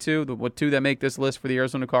of the big two, the two that make this list for the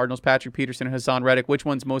Arizona Cardinals, Patrick Peterson and Haason Reddick, which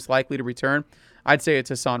one's most likely to return? I'd say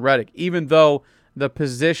it's Haason Reddick, even though the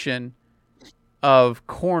position of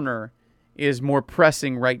corner is more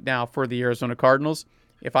pressing right now for the Arizona Cardinals.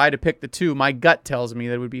 If I had to pick the two, my gut tells me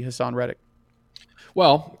that it would be Haason Reddick.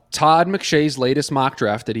 Well, Todd McShay's latest mock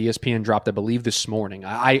draft that ESPN dropped, I believe, this morning.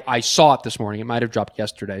 I saw it this morning. It might have dropped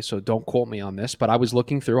yesterday, so don't quote me on this. But I was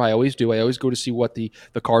looking through. I always do. I always go to see what the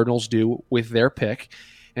Cardinals do with their pick.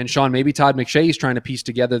 And, Sean, maybe Todd McShay is trying to piece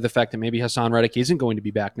together the fact that maybe Haason Reddick isn't going to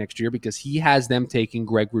be back next year because he has them taking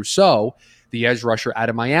Greg Rousseau, the edge rusher out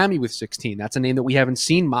of Miami, with 16. That's a name that we haven't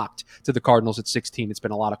seen mocked to the Cardinals at 16. It's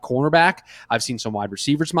been a lot of cornerback. I've seen some wide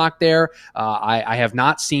receivers mocked there. I have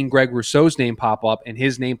not seen Greg Rousseau's name pop up, and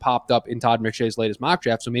his name popped up in Todd McShay's latest mock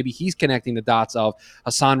draft. So maybe he's connecting the dots of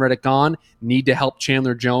Haason Reddick gone, need to help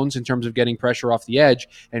Chandler Jones in terms of getting pressure off the edge,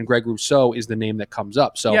 and Greg Rousseau is the name that comes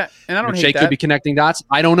up. So yeah, and I don't McShay hate that. Could be connecting dots.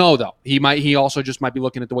 I don't know, though. He also just might be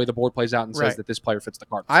looking at the way the board plays out and says that this player fits the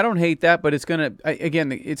Cardinals. I don't hate that, but it's going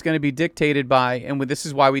to be dictated by, and this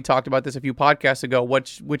is why we talked about this a few podcasts ago,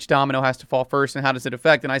 which domino has to fall first and how does it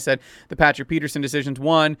affect? And I said the Patrick Peterson decision's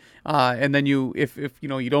one, and then if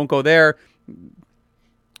you don't go there,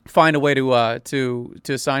 find a way to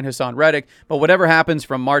sign Haason Reddick. But whatever happens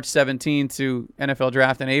from March 17 to NFL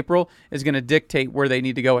draft in April is going to dictate where they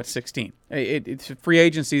need to go at 16. It's free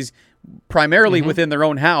agency's primarily within their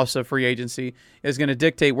own house of free agency is going to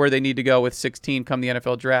dictate where they need to go with 16 come the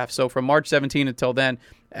NFL draft. So from March 17 until then,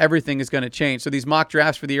 everything is going to change. So these mock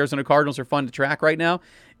drafts for the Arizona Cardinals are fun to track right now.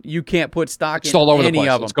 You can't put stock in all over any the place.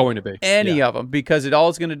 of them. It's going to be. Any of them, because it all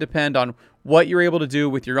is going to depend on what you're able to do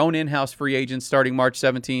with your own in-house free agents starting March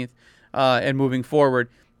 17th and moving forward.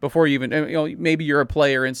 Before you even, maybe you're a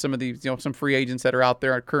player in some of these, some free agents that are out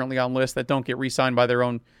there are currently on lists that don't get re-signed by their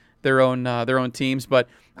own teams. But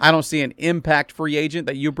I don't see an impact free agent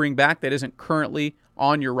that you bring back that isn't currently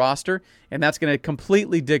on your roster, and that's going to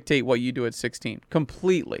completely dictate what you do at 16.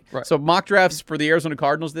 Completely. Right. So mock drafts for the Arizona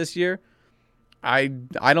Cardinals this year, I don't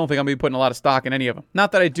think I'm going to be putting a lot of stock in any of them.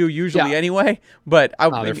 Not that I do usually anyway, but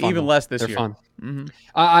even less this year. They're fun. Mm-hmm.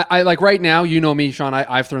 I like right now, me, Sean,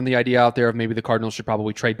 I've thrown the idea out there of maybe the Cardinals should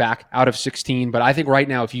probably trade back out of 16. But I think right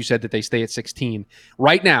now, if you said that they stay at 16,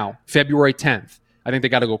 right now, February 10th, I think they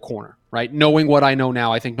got to go corner, right? Knowing what I know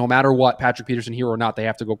now, I think no matter what, Patrick Peterson here or not, they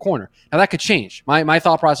have to go corner. Now, that could change. My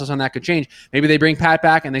thought process on that could change. Maybe they bring Pat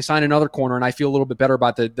back and they sign another corner, and I feel a little bit better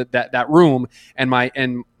about that room, and my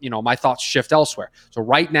thoughts shift elsewhere. So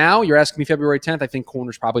right now, you're asking me February 10th, I think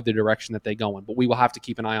corner's probably the direction that they go in. But we will have to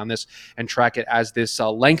keep an eye on this and track it as this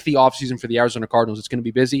lengthy offseason for the Arizona Cardinals. It's going to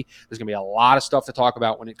be busy. There's going to be a lot of stuff to talk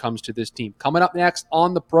about when it comes to this team. Coming up next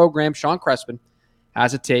on the program, Sean Crespin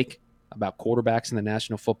has a take about quarterbacks in the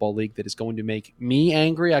National Football League that is going to make me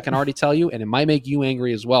angry, I can already tell you, and it might make you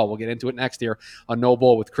angry as well. We'll get into it next year on No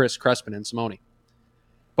Bull with Chris Crespin and Simone.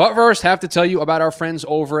 But first, have to tell you about our friends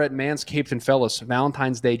over at Manscaped. And fellas,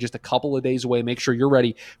 Valentine's Day just a couple of days away. Make sure you're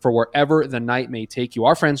ready for wherever the night may take you.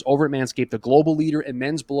 Our friends over at Manscaped, the global leader in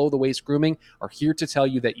men's below-the-waist grooming, are here to tell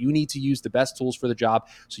you that you need to use the best tools for the job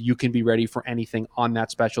so you can be ready for anything on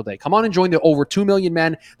that special day. Come on and join the over 2 million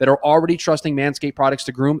men that are already trusting Manscaped products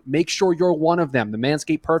to groom. Make sure you're one of them. The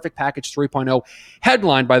Manscaped Perfect Package 3.0,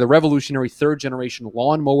 headlined by the revolutionary third-generation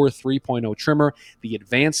Lawnmower 3.0 trimmer, the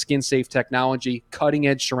advanced skin-safe technology,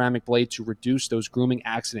 cutting-edge ceramic blade to reduce those grooming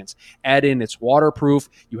accidents. Add in it's waterproof.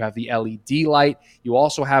 You have the LED light. You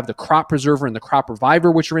also have the Crop Preserver and the Crop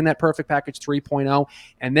Reviver, which are in that Perfect Package 3.0.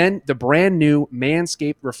 And then the brand new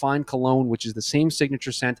Manscaped Refined Cologne, which is the same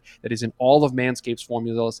signature scent that is in all of Manscaped's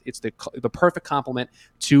formulas. It's the perfect complement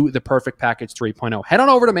to the Perfect Package 3.0. Head on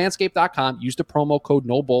over to manscaped.com. Use the promo code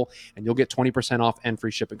NOBULL, and you'll get 20% off and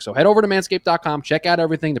free shipping. So head over to manscaped.com. Check out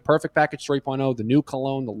everything, the Perfect Package 3.0, the new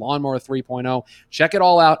cologne, the Lawnmower 3.0. Check it all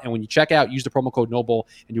all out. And when you check out, use the promo code NOBULL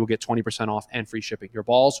and you will get 20% off and free shipping. Your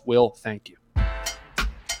balls will thank you.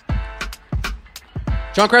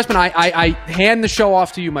 Sean Crespin, I hand the show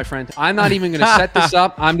off to you, my friend. I'm not even going to set this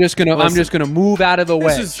up. I'm just going to move out of the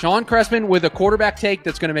way. Sean Crespin with a quarterback take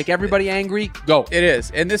that's going to make everybody angry. Go. It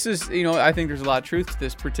is, and this is, I think there's a lot of truth to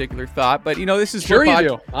this particular thought. But this is sure what you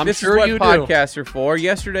do. I'm sure you do. Podcasts are for.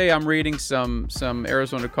 Yesterday, I'm reading some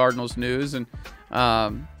Arizona Cardinals news, and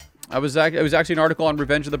it was actually an article on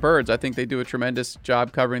Revenge of the Birds. I think they do a tremendous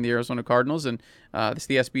job covering the Arizona Cardinals, and this is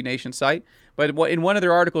the SB Nation site. But in one of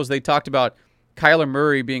their articles, they talked about Kyler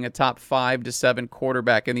Murray being a top 5 to 7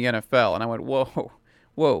 quarterback in the NFL. And I went,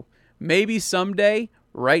 whoa. Maybe someday,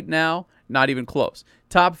 right now, not even close.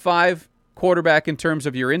 Top 5 quarterback in terms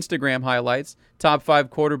of your Instagram highlights, top 5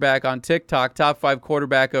 quarterback on TikTok, top 5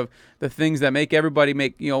 quarterback of the things that make everybody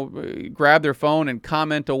grab their phone and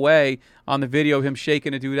comment away on the video of him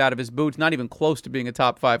shaking a dude out of his boots. Not even close to being a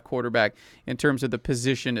top 5 quarterback in terms of the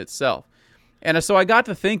position itself. And so I got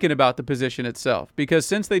to thinking about the position itself, because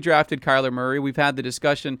since they drafted Kyler Murray, we've had the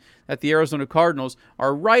discussion that the Arizona Cardinals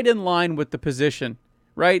are right in line with the position,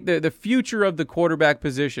 right? The future of the quarterback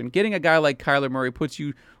position. Getting a guy like Kyler Murray puts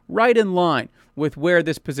you right in line with where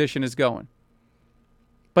this position is going.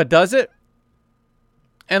 But does it?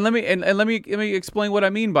 And let me explain what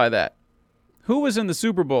I mean by that. Who was in the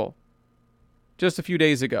Super Bowl just a few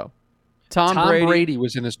days ago? Tom Brady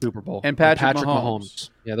was in the Super Bowl. And Patrick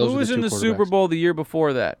Mahomes. Yeah, those Who was in the Super Bowl the year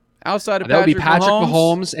before that? Outside of that would be Patrick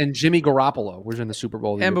Mahomes and Jimmy Garoppolo was in the Super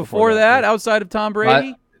Bowl. And before that, outside of Tom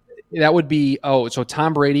Brady? That would be, so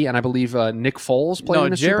Tom Brady and I believe Nick Foles played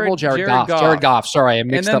in the Super Bowl. Jared Goff. Jared Goff. Sorry, I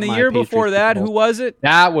mixed up my And then the year before that, who was it?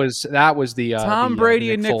 That was the Tom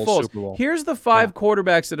Brady and Nick Foles. Super Bowl. Here's the 5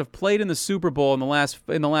 quarterbacks that have played in the Super Bowl in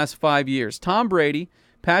the last 5 years. Tom Brady,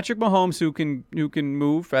 Patrick Mahomes, who can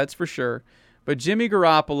move, that's for sure. But Jimmy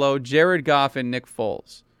Garoppolo, Jared Goff, and Nick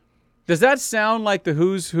Foles. Does that sound like the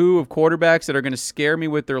who's who of quarterbacks that are going to scare me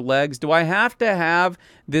with their legs? Do I have to have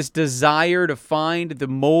this desire to find the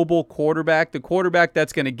mobile quarterback, the quarterback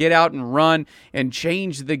that's going to get out and run and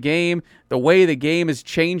change the game the way the game is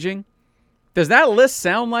changing? Does that list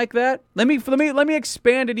sound like that? Let me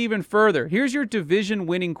expand it even further. Here's your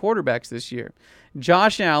division-winning quarterbacks this year.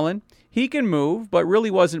 Josh Allen. He can move, but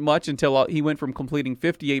really wasn't much until he went from completing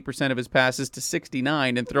 58% of his passes to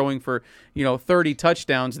 69% and throwing for 30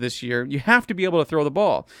 touchdowns this year. You have to be able to throw the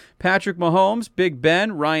ball. Patrick Mahomes, Big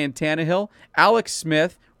Ben, Ryan Tannehill, Alex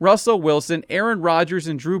Smith, Russell Wilson, Aaron Rodgers,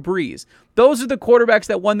 and Drew Brees. Those are the quarterbacks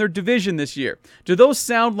that won their division this year. Do those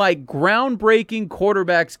sound like groundbreaking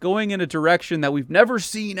quarterbacks going in a direction that we've never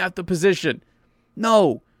seen at the position?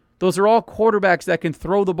 No. Those are all quarterbacks that can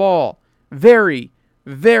throw the ball very,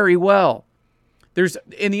 very well.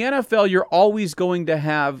 In the NFL, you're always going to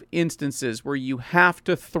have instances where you have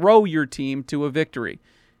to throw your team to a victory.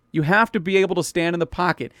 You have to be able to stand in the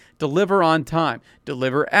pocket, deliver on time,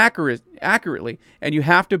 deliver accurately, and you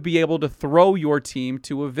have to be able to throw your team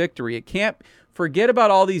to a victory. It can't forget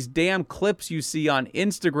about all these damn clips you see on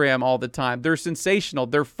Instagram all the time. They're sensational,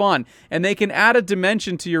 they're fun, and they can add a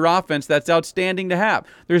dimension to your offense that's outstanding to have.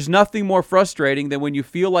 There's nothing more frustrating than when you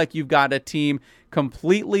feel like you've got a team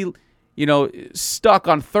completely, stuck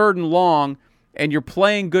on 3rd and long, and you're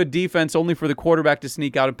playing good defense only for the quarterback to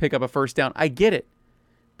sneak out and pick up a first down. I get it.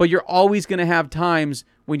 But you're always going to have times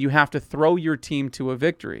when you have to throw your team to a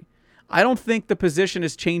victory. I don't think the position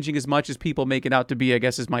is changing as much as people make it out to be, I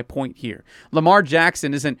guess is my point here. Lamar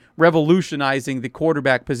Jackson isn't revolutionizing the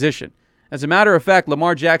quarterback position. As a matter of fact,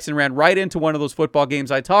 Lamar Jackson ran right into one of those football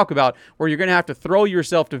games I talk about where you're going to have to throw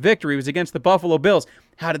yourself to victory. It was against the Buffalo Bills.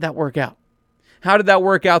 How did that work out? How did that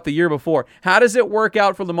work out the year before? How does it work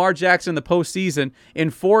out for Lamar Jackson in the postseason in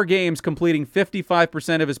 4 games, completing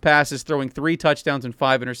 55% of his passes, throwing 3 touchdowns and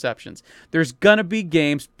 5 interceptions? There's going to be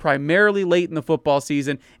games, primarily late in the football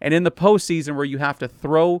season and in the postseason, where you have to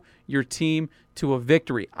throw your team to a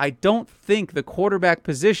victory. I don't think the quarterback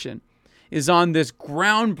position is on this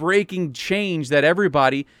groundbreaking change that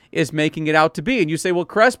everybody is making it out to be. And you say, well,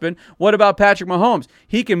 Crespin, what about Patrick Mahomes?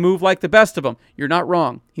 He can move like the best of them. You're not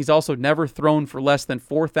wrong. He's also never thrown for less than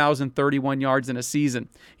 4,031 yards in a season.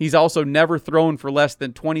 He's also never thrown for less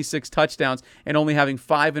than 26 touchdowns and only having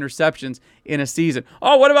 5 interceptions in a season.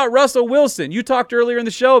 Oh, what about Russell Wilson? You talked earlier in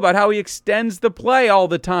the show about how he extends the play all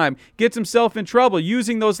the time, gets himself in trouble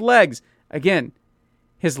using those legs. Again,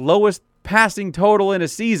 his lowest passing total in a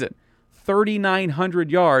season.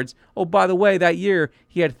 3,900 yards. Oh, by the way, that year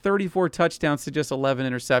he had 34 touchdowns to just 11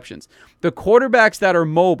 interceptions. The quarterbacks that are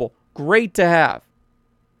mobile, great to have.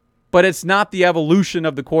 but it's not the evolution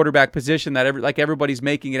of the quarterback position that everybody's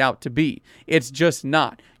making it out to be. It's just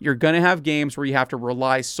not. You're going to have games where you have to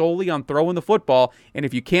rely solely on throwing the football, and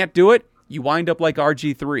if you can't do it, you wind up like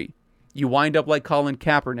RG3. You wind up like Colin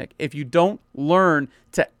Kaepernick. If you don't learn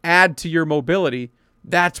to add to your mobility,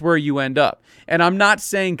 that's where you end up. And I'm not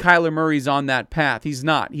saying Kyler Murray's on that path. He's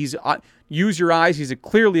not. He's use your eyes. He's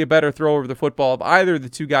clearly a better thrower of the football of either of the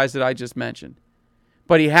two guys that I just mentioned.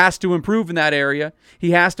 But he has to improve in that area.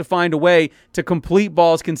 He has to find a way to complete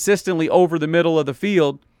balls consistently over the middle of the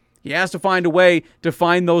field. He has to find a way to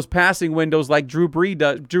find those passing windows like Drew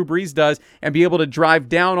Brees does and be able to drive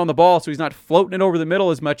down on the ball so he's not floating it over the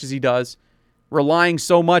middle as much as he does, relying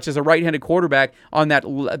so much as a right-handed quarterback on that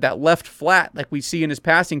left flat like we see in his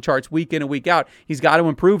passing charts week in and week out. He's got to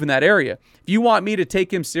improve in that area. If you want me to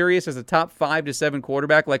take him serious as a top 5 to 7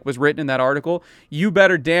 quarterback like was written in that article, you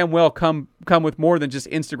better damn well come with more than just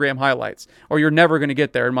Instagram highlights, or you're never going to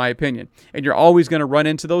get there, in my opinion. And you're always going to run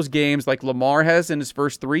into those games like Lamar has in his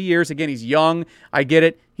first 3 years. Again, he's young. I get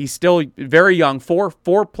it. He's still very young. Four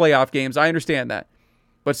playoff games. I understand that.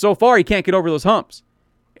 But so far, he can't get over those humps.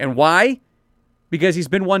 And why? Because he's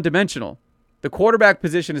been one-dimensional. The quarterback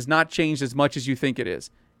position has not changed as much as you think it is.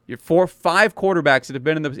 You're 5 quarterbacks that have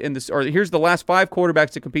been in this, or here's the last 5 quarterbacks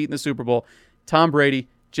to compete in the Super Bowl. Tom Brady,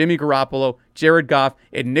 Jimmy Garoppolo, Jared Goff,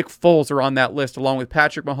 and Nick Foles are on that list, along with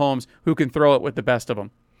Patrick Mahomes, who can throw it with the best of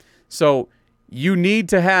them. So you need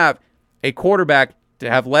to have a quarterback. To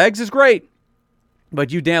have legs is great,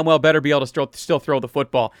 but you damn well better be able to still throw the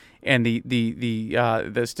football. And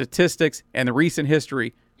the statistics and the recent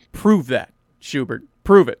history prove that. Schubert,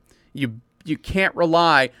 prove it. You can't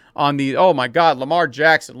rely on the, oh my God, Lamar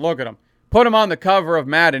Jackson, look at him. Put him on the cover of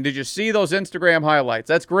Madden. Did you see those Instagram highlights?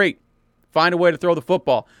 That's great. Find a way to throw the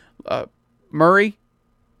football. Murray,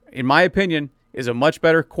 in my opinion, is a much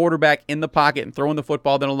better quarterback in the pocket and throwing the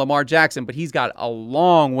football than a Lamar Jackson, but he's got a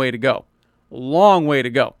long way to go. Long way to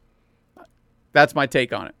go. That's my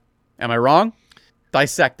take on it. Am I wrong?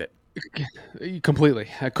 Dissect it. Completely.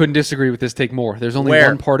 I couldn't disagree with this take more. There's only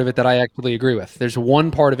one part of it that I actually agree with. There's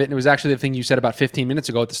one part of it, and it was actually the thing you said about 15 minutes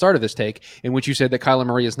ago at the start of this take, in which you said that Kyler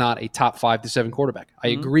Murray is not a top 5 to 7 quarterback. I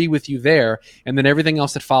agree with you there, and then everything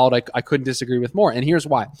else that followed, I couldn't disagree with more. And here's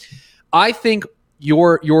why. I think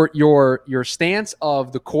your stance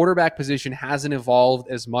of the quarterback position hasn't evolved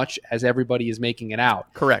as much as everybody is making it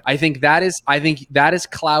out. Correct. I think that is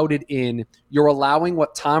clouded in you're allowing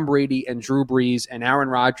what Tom Brady and Drew Brees and Aaron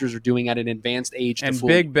Rodgers are doing at an advanced age. And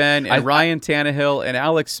Big Ben and Ryan Tannehill and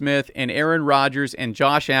Alex Smith and Aaron Rodgers and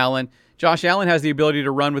Josh Allen. Josh Allen has the ability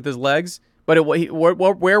to run with his legs, but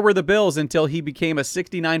where were the Bills until he became a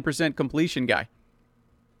 69% completion guy?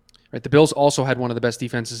 Right, the Bills also had one of the best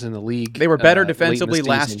defenses in the league. They were better defensively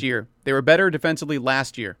last year.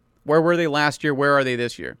 Where were they last year? Where are they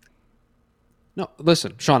this year? No,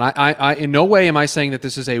 listen, Sean, I in no way am I saying that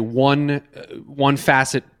this is a one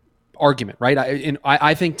facet argument, right?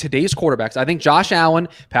 I think today's quarterbacks, I think Josh Allen,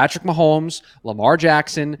 Patrick Mahomes, Lamar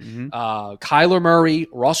Jackson, Kyler Murray,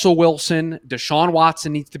 Russell Wilson, Deshaun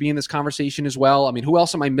Watson needs to be in this conversation as well. I mean, who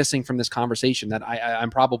else am I missing from this conversation that I'm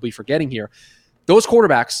probably forgetting here? Those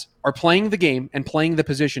quarterbacks are playing the game and playing the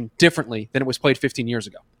position differently than it was played 15 years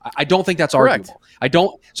ago. I don't think that's correct. Arguable. I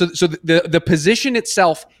don't. So the position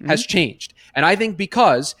itself has changed, and I think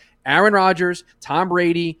because Aaron Rodgers, Tom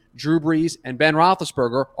Brady, Drew Brees, and Ben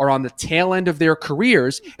Roethlisberger are on the tail end of their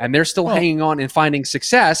careers, and they're still hanging on and finding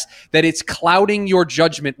success, that it's clouding your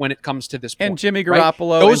judgment when it comes to this point. And Jimmy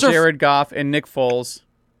Garoppolo, right? And Jared Goff, and Nick Foles.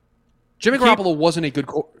 Jimmy Garoppolo wasn't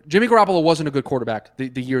a good quarterback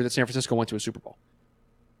the year that San Francisco went to a Super Bowl.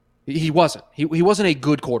 He wasn't. He wasn't a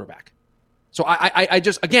good quarterback. So I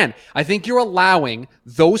just, again, I think you're allowing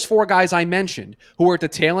those 4 guys I mentioned who are at the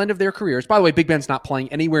tail end of their careers. By the way, Big Ben's not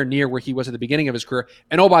playing anywhere near where he was at the beginning of his career.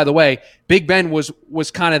 And oh, by the way, Big Ben was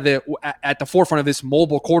kind of at the forefront of this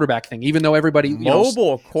mobile quarterback thing, even though everybody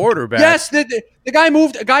quarterback. Yes, the guy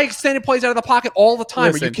moved. A guy extended plays out of the pocket all the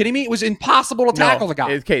time. Listen, are you kidding me? It was impossible to tackle the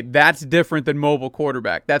guy. Okay, that's different than mobile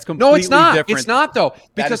quarterback. That's completely different. No, it's not. Different. It's not though,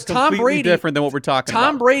 because Tom Brady different than what we're talking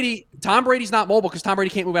about. Tom Brady's not mobile because Tom Brady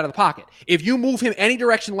can't move out of the pocket. If you move him any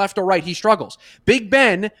direction, left or right, he struggles. Big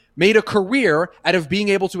Ben made a career out of being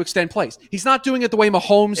able to extend plays. He's not doing it the way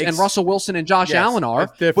Mahomes and Russell Wilson and Josh Allen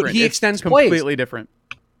are, but he extends plays. Completely different.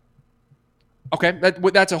 Okay,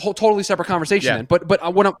 that's a whole totally separate conversation then.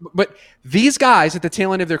 But these guys at the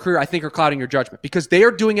tail end of their career, I think, are clouding your judgment because they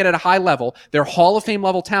are doing it at a high level. They're Hall of Fame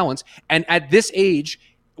level talents, and at this age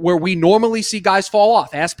where we normally see guys fall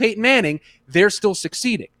off, ask Peyton Manning, they're still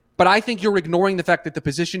succeeding. But I think you're ignoring the fact that the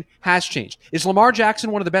position has changed. Is Lamar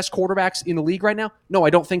Jackson one of the best quarterbacks in the league right now? No,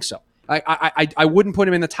 I don't think so. I wouldn't put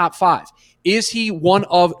him in the top 5. Is he one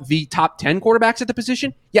of the top 10 quarterbacks at the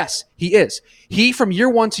position? Yes, he is. He, from year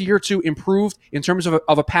 1 to year 2, improved in terms of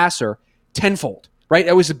a passer tenfold. Right?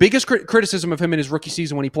 It was the biggest criticism of him in his rookie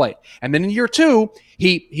season when he played. And then in year 2,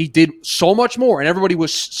 he did so much more, and everybody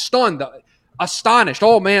was stunned, astonished.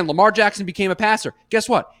 Oh, man, Lamar Jackson became a passer. Guess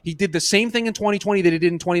what? He did the same thing in 2020 that he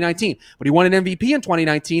did in 2019. But he won an MVP in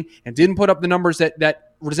 2019 and didn't put up the numbers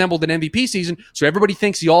that resembled an MVP season, so everybody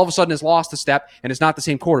thinks he all of a sudden has lost a step and is not the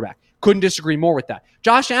same quarterback. Couldn't disagree more with that.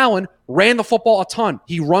 Josh Allen ran the football a ton.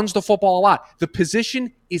 He runs the football a lot. The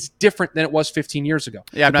position is different than it was 15 years ago.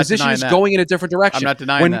 Yeah, I'm the not position denying is that. Going in a different direction. I'm not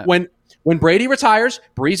denying that. When Brady retires,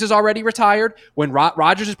 Breeze is already retired. When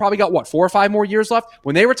Rodgers has probably got, 4 or 5 more years left?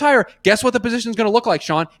 When they retire, guess what the position is going to look like,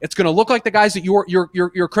 Sean? It's going to look like the guys that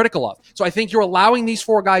you're critical of. So I think you're allowing these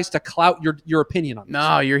 4 guys to clout your opinion on this.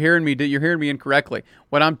 No, you're hearing me incorrectly.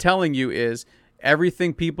 What I'm telling you is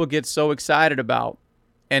everything people get so excited about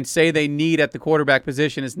and say they need at the quarterback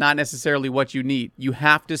position is not necessarily what you need. You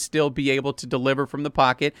have to still be able to deliver from the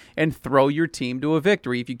pocket and throw your team to a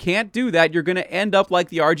victory. If you can't do that, you're going to end up like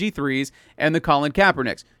the RG3s and the Colin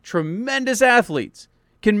Kaepernicks. Tremendous athletes,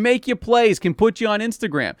 can make you plays, can put you on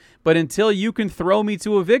Instagram. But until you can throw me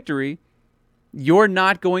to a victory, you're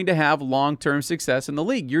not going to have long-term success in the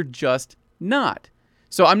league. You're just not.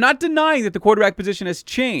 So I'm not denying that the quarterback position has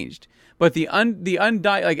changed. But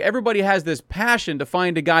like everybody has this passion to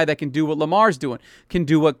find a guy that can do what Lamar's doing, can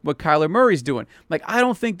do what Kyler Murray's doing. Like, I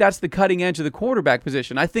don't think that's the cutting edge of the quarterback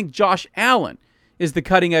position. I think Josh Allen is the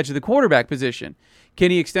cutting edge of the quarterback position.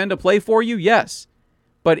 Can he extend a play for you? Yes.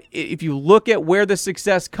 But if you look at where the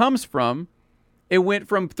success comes from, it went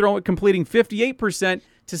from completing 58%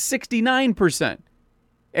 to 69%.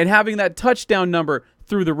 And having that touchdown number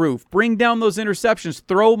through the roof, bring down those interceptions,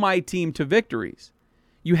 throw my team to victories.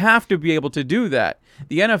 You have to be able to do that.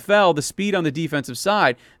 The NFL, the speed on the defensive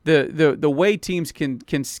side, the way teams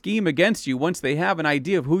can scheme against you once they have an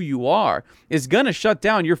idea of who you are is going to shut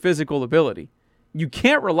down your physical ability. You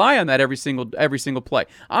can't rely on that every single play.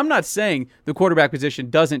 I'm not saying the quarterback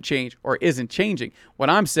position doesn't change or isn't changing.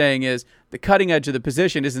 What I'm saying is the cutting edge of the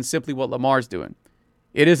position isn't simply what Lamar's doing.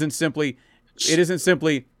 It isn't simply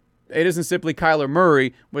Kyler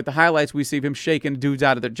Murray with the highlights we see of him shaking dudes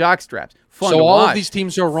out of their jock straps. Fun to watch. So all of these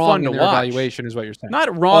teams are wrong in their evaluation, is what you're saying.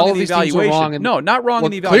 Not wrong in the evaluation. Not wrong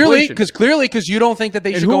in the evaluation. Clearly, because you don't think that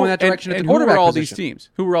they should go in that direction at the quarterback position.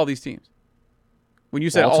 Who were all these teams? When you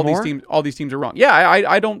said Baltimore? all these teams are wrong. Yeah,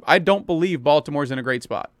 I don't believe Baltimore's in a great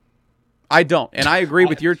spot. I don't, and I agree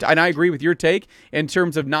with your take in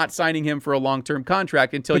terms of not signing him for a long-term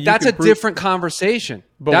contract until. But that's a different conversation.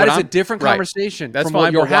 That is a different conversation. That's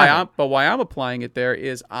fine. But why I'm applying it there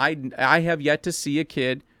is I have yet to see a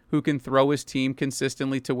kid who can throw his team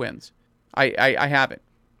consistently to wins. I haven't.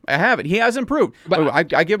 He has improved. But I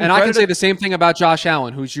give him. And credit. I can say the same thing about Josh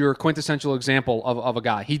Allen, who's your quintessential example of a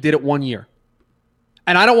guy. He did it 1 year.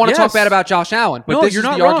 And I don't want to talk bad about Josh Allen, but this is the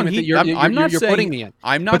argument that you're putting me in.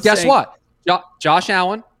 I'm not. But guess what? Josh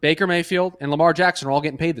Allen, Baker Mayfield, and Lamar Jackson are all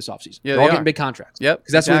getting paid this offseason. Yeah, they're all getting big contracts. Yep,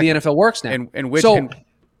 because that's the way the NFL works now.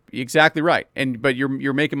 Exactly right. But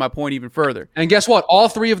you're making my point even further. And guess what? All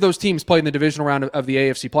 3 of those teams played in the divisional round of the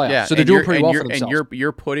AFC playoffs. Yeah, so they're doing pretty well for themselves. And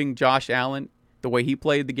you're putting Josh Allen the way he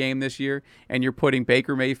played the game this year, and you're putting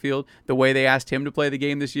Baker Mayfield the way they asked him to play the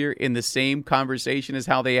game this year in the same conversation as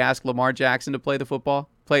how they asked Lamar Jackson to play the football,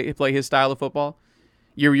 play his style of football.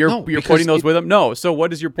 You're putting those with them? No. So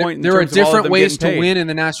what is your point? There are different ways to win in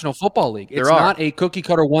the National Football League. It's not a cookie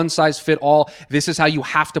cutter, one size fit all. This is how you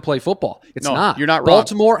have to play football. It's not. You're not wrong.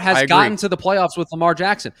 Baltimore has gotten to the playoffs with Lamar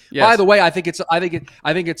Jackson. Yes. By the way, I think it's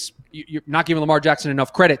you're not giving Lamar Jackson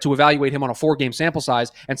enough credit to evaluate him on a 4-game sample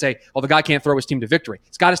size and say, the guy can't throw his team to victory.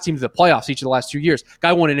 He's got his team to the playoffs each of the last 2 years.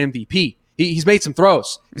 Guy won an MVP. He's made some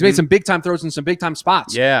throws. He's made some big time throws in some big time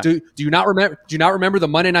spots. Yeah. Do you not remember the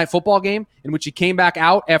Monday Night Football game in which he came back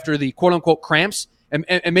out after the quote unquote cramps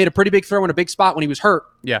and made a pretty big throw in a big spot when he was hurt?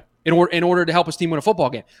 Yeah. In order to help his team win a football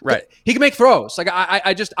game. Right. But he can make throws. Like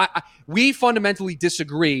we fundamentally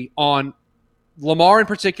disagree on Lamar in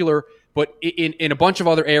particular, but in a bunch of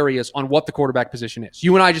other areas on what the quarterback position is.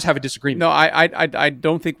 You and I just have a disagreement. No, I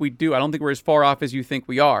don't think we do. I don't think we're as far off as you think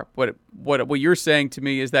we are. But what you're saying to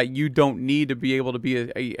me is that you don't need to be able to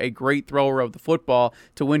be a great thrower of the football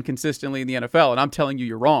to win consistently in the NFL. And I'm telling you,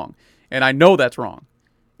 you're wrong. And I know that's wrong.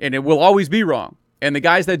 And it will always be wrong. And the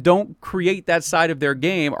guys that don't create that side of their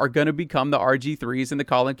game are going to become the RG3s and the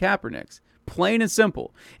Colin Kaepernicks. Plain and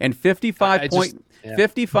simple. And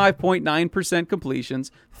 55.9%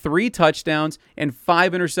 completions, 3 touchdowns, and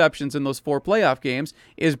 5 interceptions in those 4 playoff games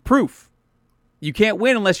is proof. You can't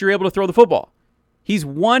win unless you're able to throw the football. He's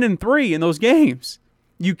 1-3 in those games.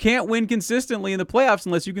 You can't win consistently in the playoffs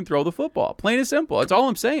unless you can throw the football. Plain and simple. That's all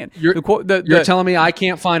I'm saying. You're telling me I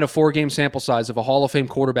can't find a 4-game sample size of a Hall of Fame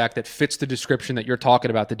quarterback that fits the description that you're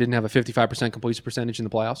talking about that didn't have a 55% completion percentage in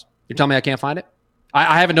the playoffs? You're telling me I can't find it?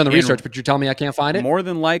 I haven't done the research, but you're telling me I can't find it? More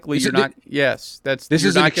than likely, you're not. Yes, this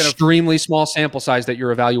is an extremely small sample size that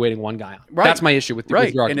you're evaluating one guy on. Right. That's my issue with your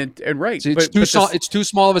argument. Right. So it's too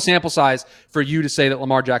small of a sample size for you to say that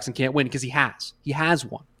Lamar Jackson can't win because he has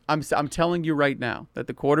one. I'm telling you right now that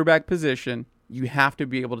the quarterback position, you have to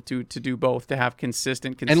be able to do both to have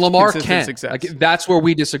consistent and Lamar consistent can. success. Like, that's where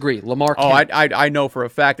we disagree. Lamar can. I know for a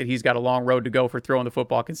fact that he's got a long road to go for throwing the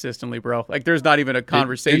football consistently, bro. Like, there's not even a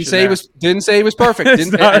conversation. Didn't say he was perfect.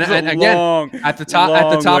 And again, at the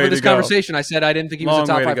top of this conversation, I said I didn't think he was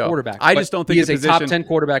a top 5 quarterback. I just don't think he is a top 10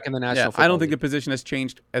 quarterback in the National Football I don't think the position has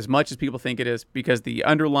changed as much as people think it is, because the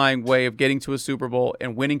underlying way of getting to a Super Bowl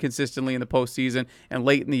and winning consistently in the postseason and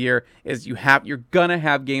late in the year is you're gonna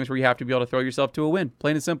have games where you have to be able to throw yourself to a win.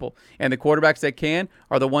 Plain and simple. And the quarterbacks that can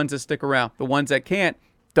are the ones that stick around. The ones that can't,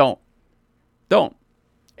 don't.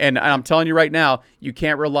 And I'm telling you right now, you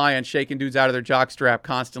can't rely on shaking dudes out of their jockstrap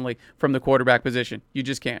constantly from the quarterback position. You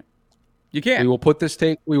just can't. You can't. We will put this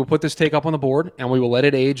take up on the board, and we will let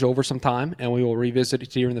it age over some time, and we will revisit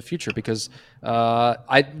it here in the future, because there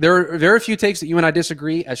are a few takes that you and I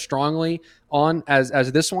disagree as strongly on as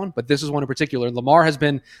this one, but this is one in particular. Lamar has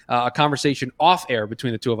been a conversation off air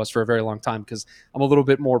between the two of us for a very long time, because I'm a little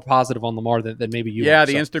bit more positive on Lamar than maybe you are. Yeah,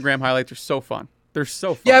 the Instagram highlights are so fun. They're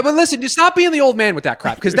so fun. Yeah, but listen, just stop being the old man with that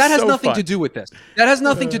crap, because that has nothing to do with this. That has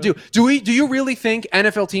nothing to do. Do you really think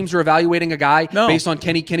NFL teams are evaluating a guy based on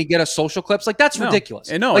can he get us social clips? Like, that's ridiculous.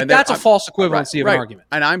 That's a false equivalency of an argument.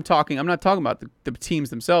 And I'm not talking about the teams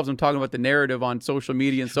themselves. I'm talking about the narrative on social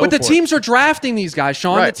media and so forth. But the teams are drafting these guys,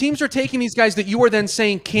 Sean. Right. The teams are taking these guys that you are then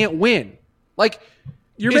saying can't win. Like,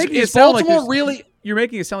 you're making it sound like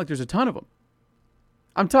there's a ton of them.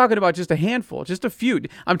 I'm talking about just a handful, just a few.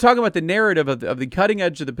 I'm talking about the narrative of the cutting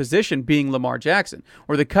edge of the position being Lamar Jackson,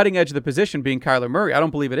 or the cutting edge of the position being Kyler Murray. I don't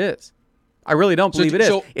believe it is. I really don't believe it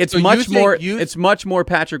is. It's much more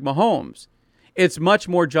Patrick Mahomes. It's much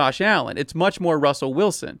more Josh Allen. It's much more Russell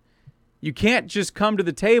Wilson. You can't just come to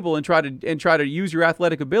the table and try to use your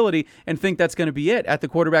athletic ability and think that's going to be it at the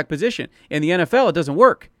quarterback position. In the NFL, it doesn't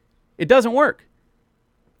work. It doesn't work.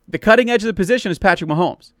 The cutting edge of the position is Patrick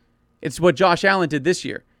Mahomes. It's what Josh Allen did this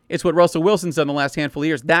year. It's what Russell Wilson's done the last handful of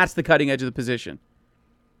years. That's the cutting edge of the position.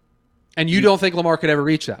 And you don't think Lamar could ever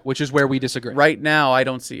reach that, which is where we disagree. Right now, I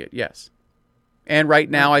don't see it. Yes. And right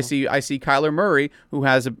now, I see Kyler Murray, who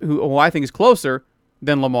I think is closer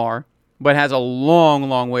than Lamar, but has a long,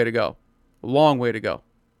 long way to go. Long way to go.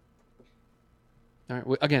 All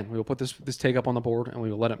right. Again, we will put this take up on the board, and we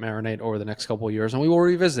will let it marinate over the next couple of years, and we will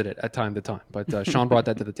revisit it at time to time. But Sean brought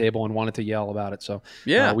that to the table and wanted to yell about it, so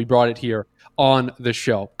we brought it here on the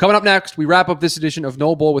show. Coming up next, we wrap up this edition of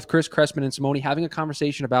No Bull with Chris Crespin and Simone, having a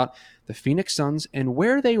conversation about the Phoenix Suns and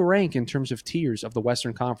where they rank in terms of tiers of the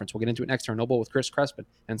Western Conference. We'll get into it next here on No Bull with Chris Crespin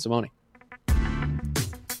and Simone.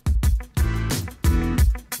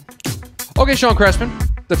 Okay, Sean Crespin,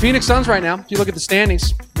 the Phoenix Suns right now, if you look at the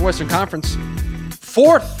standings, the Western Conference,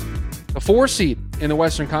 the 4 seed in the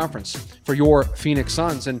Western Conference for your Phoenix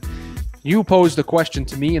Suns. And you posed a question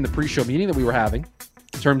to me in the pre-show meeting that we were having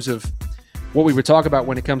in terms of what we would talk about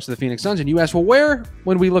when it comes to the Phoenix Suns. And you asked, well, where,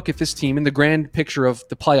 when we look at this team in the grand picture of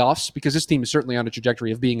the playoffs, because this team is certainly on a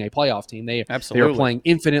trajectory of being a playoff team. They are playing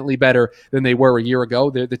infinitely better than they were a year ago.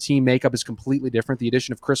 The team makeup is completely different. The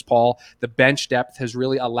addition of Chris Paul, the bench depth has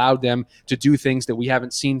really allowed them to do things that we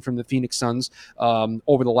haven't seen from the Phoenix Suns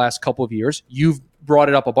over the last couple of years. You've brought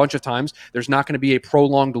it up a bunch of times. There's not going to be a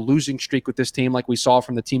prolonged losing streak with this team like we saw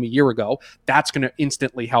from the team a year ago. That's going to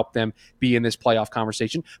instantly help them be in this playoff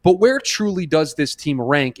conversation. But where truly does this team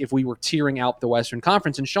rank if we were tiering out the Western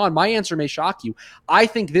Conference? And Sean, my answer may shock you. I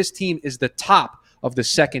think this team is the top of the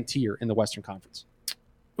second tier in the Western Conference.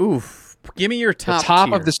 Oof. Give me your top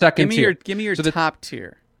tier. Of the second tier. Give me your top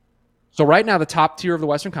tier. So right now, the top tier of the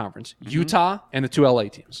Western Conference, Utah and the 2 LA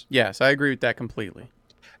teams. Yes, I agree with that completely.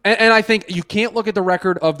 And I think you can't look at the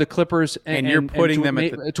record of the Clippers and you're putting them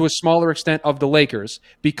to a smaller extent of the Lakers,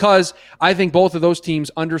 because I think both of those teams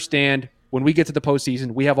understand when we get to the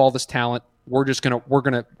postseason, we have all this talent. We're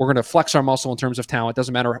gonna flex our muscle in terms of talent.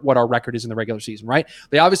 Doesn't matter what our record is in the regular season, right?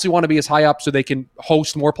 They obviously want to be as high up so they can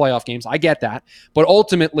host more playoff games. I get that, but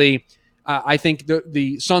ultimately, I think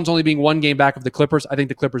the Suns only being 1 game back of the Clippers, I think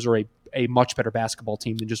the Clippers are a much better basketball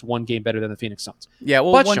team than just 1 game better than the Phoenix Suns. Yeah,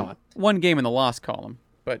 well, one game in the loss column.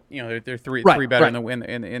 but they're three better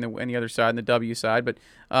in the other side, in the W side. But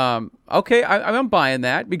okay, I'm buying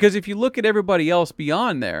that, because if you look at everybody else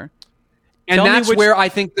beyond there, and that's where I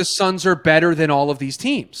think the Suns are better than all of these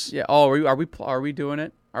teams. Yeah. Oh, are we doing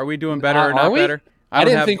it? Are we doing better or not better? I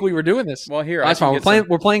didn't think we were doing this. Well, here, that's fine.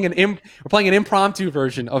 We're playing an impromptu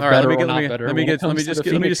version of better or not better. Let me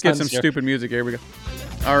just get some stupid music. Here we go.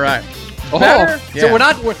 All right. Oh, better? Yeah.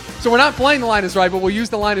 So we're not playing the line is right, but we'll use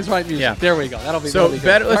the line is right music. Yeah. There we go. That'll be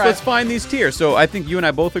better. Let's find these tiers. So I think you and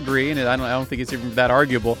I both agree, and I don't think it's even that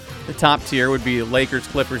arguable. The top tier would be Lakers,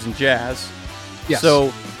 Clippers, and Jazz. Yes.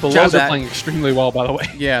 So below Jazz that, are playing extremely well, by the way.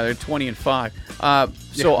 Yeah, they're 20-5.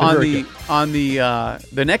 So on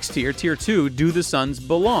the next tier, tier 2, do the Suns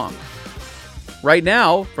belong? Right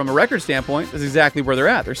now, from a record standpoint, that's exactly where they're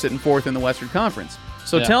at. They're sitting 4th in the Western Conference.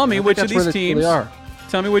 So tell me which of these teams.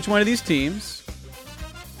 Tell me which one of these teams,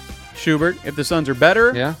 Schubert, if the Suns are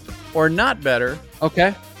better or not better.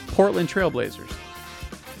 Okay. Portland Trailblazers.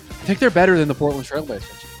 I think they're better than the Portland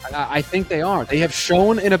Trailblazers. I think they are. They have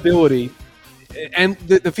shown an ability, and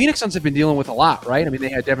the Phoenix Suns have been dealing with a lot, right? I mean, they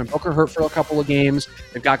had Devin Booker hurt for a couple of games.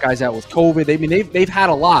 They've got guys out with COVID. They've had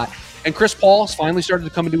a lot. And Chris Paul's finally started to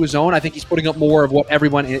come into his own. I think he's putting up more of what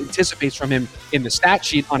everyone anticipates from him in the stat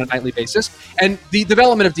sheet on a nightly basis. And the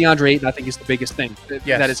development of DeAndre Ayton, I think, is the biggest thing that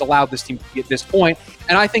has allowed this team to get this point.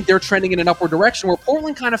 And I think they're trending in an upward direction where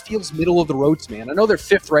Portland kind of feels middle of the road to me. And I know they're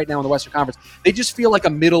 5th right now in the Western Conference. They just feel like a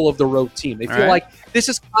middle of the road team. They feel like this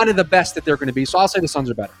is kind of the best that they're going to be. So I'll say the Suns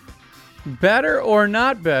are better. Better or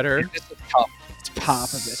not better? This is tough. It's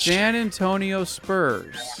Popovich. San Antonio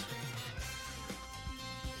Spurs.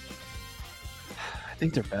 I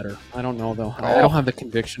think they're better. I don't know, though. I don't have the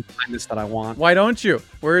conviction behind this that I want. Why don't you?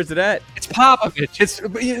 Where is it at? It's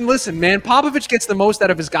Popovich. Listen, man, Popovich gets the most out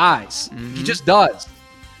of his guys. Mm-hmm. He just does.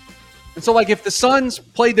 And so, if the Suns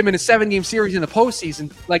played them in a 7-game series in the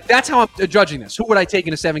postseason, that's how I'm judging this. Who would I take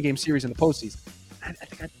in a 7-game series in the postseason? I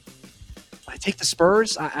think I take the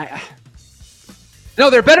Spurs. No,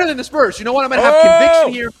 they're better than the Spurs. You know what? I'm going to have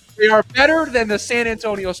conviction here. They are better than the San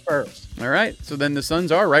Antonio Spurs. All right. So then the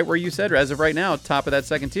Suns are right where you said, as of right now, top of that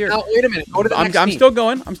second tier. Now, wait a minute. Go to the next team.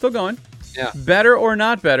 I'm still going. Yeah. Better or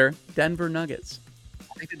not better, Denver Nuggets.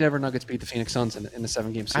 I think the Denver Nuggets beat the Phoenix Suns in the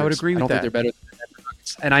 7-game series. I would agree with that. I don't think they're better than the Denver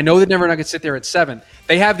Nuggets. And I know the Denver Nuggets sit there at 7.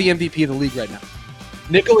 They have the MVP of the league right now.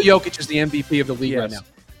 Nikola Jokic is the MVP of the league right now.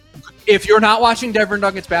 If you're not watching Denver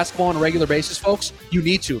Nuggets basketball on a regular basis, folks, you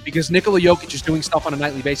need to, because Nikola Jokic is doing stuff on a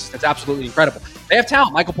nightly basis that's absolutely incredible. They have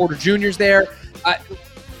talent. Michael Porter Jr. is there.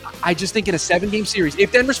 I just think in a 7-game series,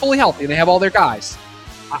 if Denver's fully healthy and they have all their guys,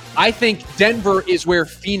 I think Denver is where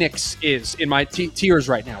Phoenix is in my tiers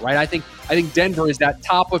right now, right? I think Denver is that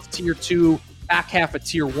top of tier 2, back half of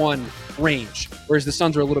tier 1 range, whereas the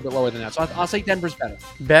Suns are a little bit lower than that. So I'll say Denver's better.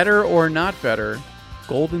 Better or not better,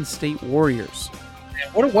 Golden State Warriors.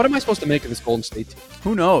 What am I supposed to make of this Golden State team?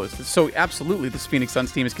 Who knows? So absolutely, this Phoenix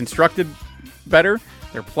Suns team is constructed better.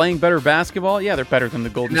 They're playing better basketball. Yeah, they're better than the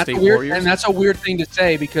Golden State Warriors. And that's a weird thing to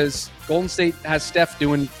say, because Golden State has Steph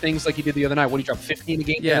doing things like he did the other night. What, he dropped 15 a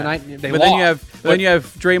game the other night? They lost. Then you have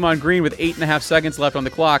Draymond Green with 8.5 seconds left on the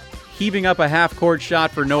clock, heaving up a half-court shot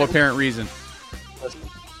for no apparent reason.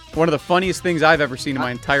 One of the funniest things I've ever seen in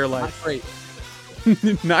my entire life. Not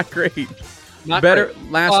great. Not great. Not better.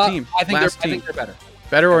 Great. Last team. I think they're better.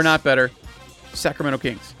 Better or not better, Sacramento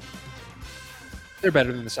Kings. They're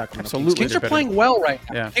better than the Sacramento Absolutely, Kings. Kings are playing well right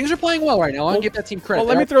now. Yeah. Kings are playing well right now. I'll give that team credit. Well,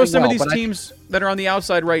 let me throw some of these teams that are on the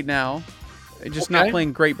outside right now, just not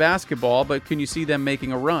playing great basketball, but can you see them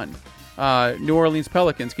making a run? New Orleans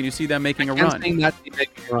Pelicans, can you see them making a run? Making a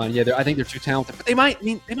run. Yeah, I think they're too talented, but they might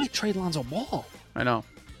trade Lonzo Ball. I know,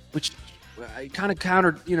 which kind of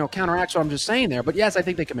counteracts what I'm just saying there. But yes, I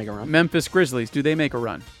think they can make a run. Memphis Grizzlies, do they make a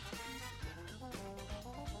run?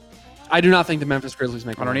 I do not think the Memphis Grizzlies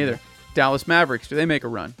make a run. I don't either. Dallas Mavericks, do they make a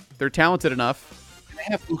run? They're talented enough. They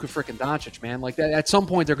have Luka freaking Doncic, man. At some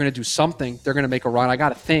point, they're going to do something. They're going to make a run. I got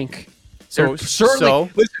to think. Listen,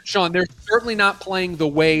 Sean, they're certainly not playing the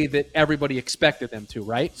way that everybody expected them to,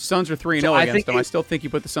 right? Suns are 3-0 against them. I still think you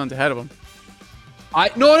put the Suns ahead of them.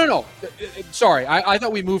 No. Sorry, I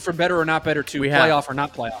thought we moved from better or not better to playoff or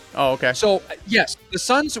not playoff. Oh, okay. So, yes, the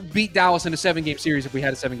Suns beat Dallas in a 7-game series if we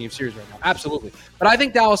had a 7-game series right now. Absolutely. But I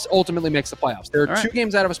think Dallas ultimately makes the playoffs. They're 2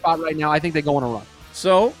 games out of a spot right now. I think they go on a run.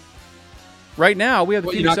 So, right now, we have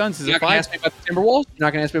the Phoenix Suns as a 5. You're not going to ask me about the Timberwolves? You're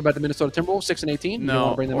not going to ask me about the Minnesota Timberwolves, 6-18?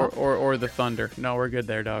 No, or the Thunder. No, we're good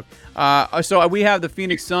there, dog. So we have the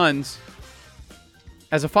Phoenix Suns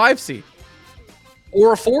as a 5 seed.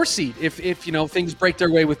 Or a 4 seed if things break their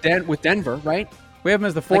way with Denver, right? We have them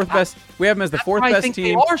as the fourth best. We have them as the fourth best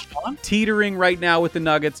team. Teetering right now with the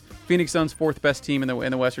Nuggets. Phoenix Suns fourth best team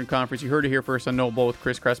in the Western Conference. You heard it here first on No Bull with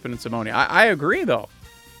Chris Crespin and Simone. I agree though.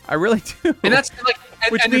 I really do. And that's like,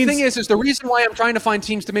 and the thing is the reason why I'm trying to find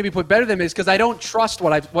teams to maybe put better than them is because I don't trust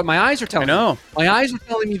what my eyes are telling me. I know. My eyes are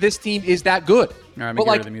telling me this team is that good. Right, but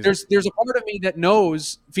like, there's a part of me that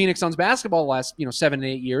knows Phoenix Suns basketball the last 7 to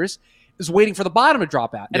 8 years is waiting for the bottom to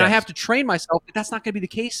drop out, and I have to train myself that that's not going to be the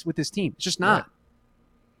case with this team. It's just not.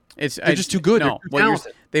 They're just too good. No, They're too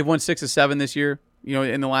talented. They've won 6 of 7 this year.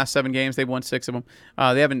 In the last 7 games, they've won 6 of them.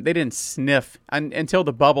 They didn't sniff until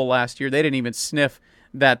the bubble last year. They didn't even sniff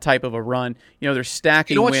that type of a run. They're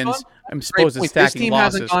stacking wins. Sean? I'm supposed to stacking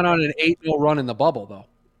losses. This team hasn't gone on an 8-0 run in the bubble, though.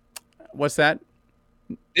 What's that?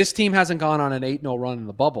 This team hasn't gone on an 8-0 run in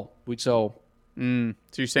the bubble. So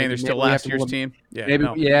you're saying they're still last year's team? Yeah,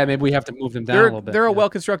 maybe we have to move them down a little bit. They're a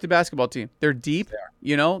well-constructed basketball team. They're deep.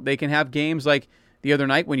 They can have games like the other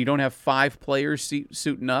night when you don't have 5 players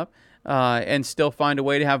suiting up and still find a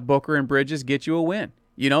way to have Booker and Bridges get you a win.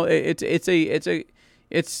 It's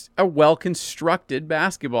a well-constructed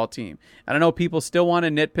basketball team. And I know people still want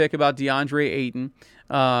to nitpick about DeAndre Ayton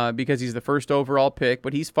because he's the first overall pick,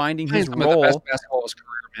 but he's finding his role. The best basketball of his career,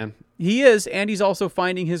 man. He is, and he's also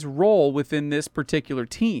finding his role within this particular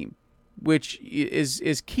team, which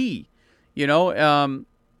is key. This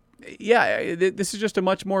is just a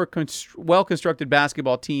much more well-constructed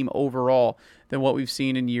basketball team overall than what we've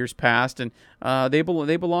seen in years past, and they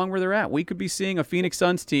belong where they're at. We could be seeing a Phoenix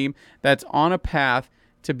Suns team that's on a path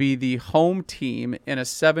to be the home team in a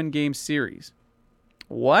 7-game series.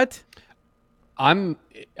 What? I'm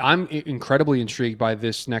incredibly intrigued by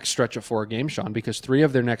this next stretch of 4 games, Sean, because 3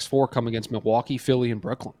 of their next 4 come against Milwaukee, Philly, and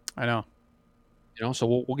Brooklyn. I know.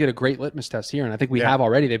 So we'll get a great litmus test here, and I think we have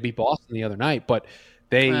already. They beat Boston the other night, but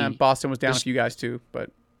Boston was down a few guys too, but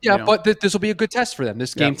but this will be a good test for them.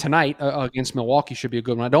 This game tonight against Milwaukee should be a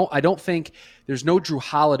good one. I don't think there's no Drew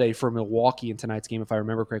Holiday for Milwaukee in tonight's game, if I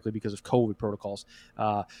remember correctly, because of COVID protocols.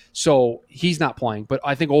 So he's not playing. But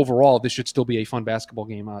I think overall this should still be a fun basketball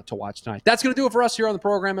game to watch tonight. That's going to do it for us here on the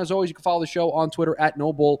program. As always, you can follow the show on Twitter at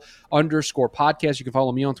 @NoBull_podcast. You can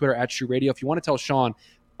follow me on Twitter at Shoe Radio. If you want to tell Sean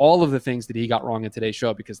all of the things that he got wrong in today's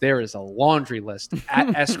show, because there is a laundry list at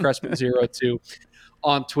SCrespin02.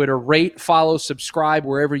 On Twitter. Rate, follow, subscribe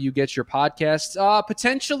wherever you get your podcasts.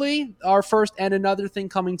 Potentially our first and another thing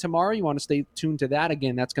coming tomorrow. You want to stay tuned to that.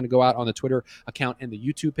 Again, that's going to go out on the Twitter account and the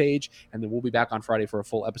YouTube page. And then we'll be back on Friday for a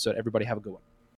full episode. Everybody have a good one.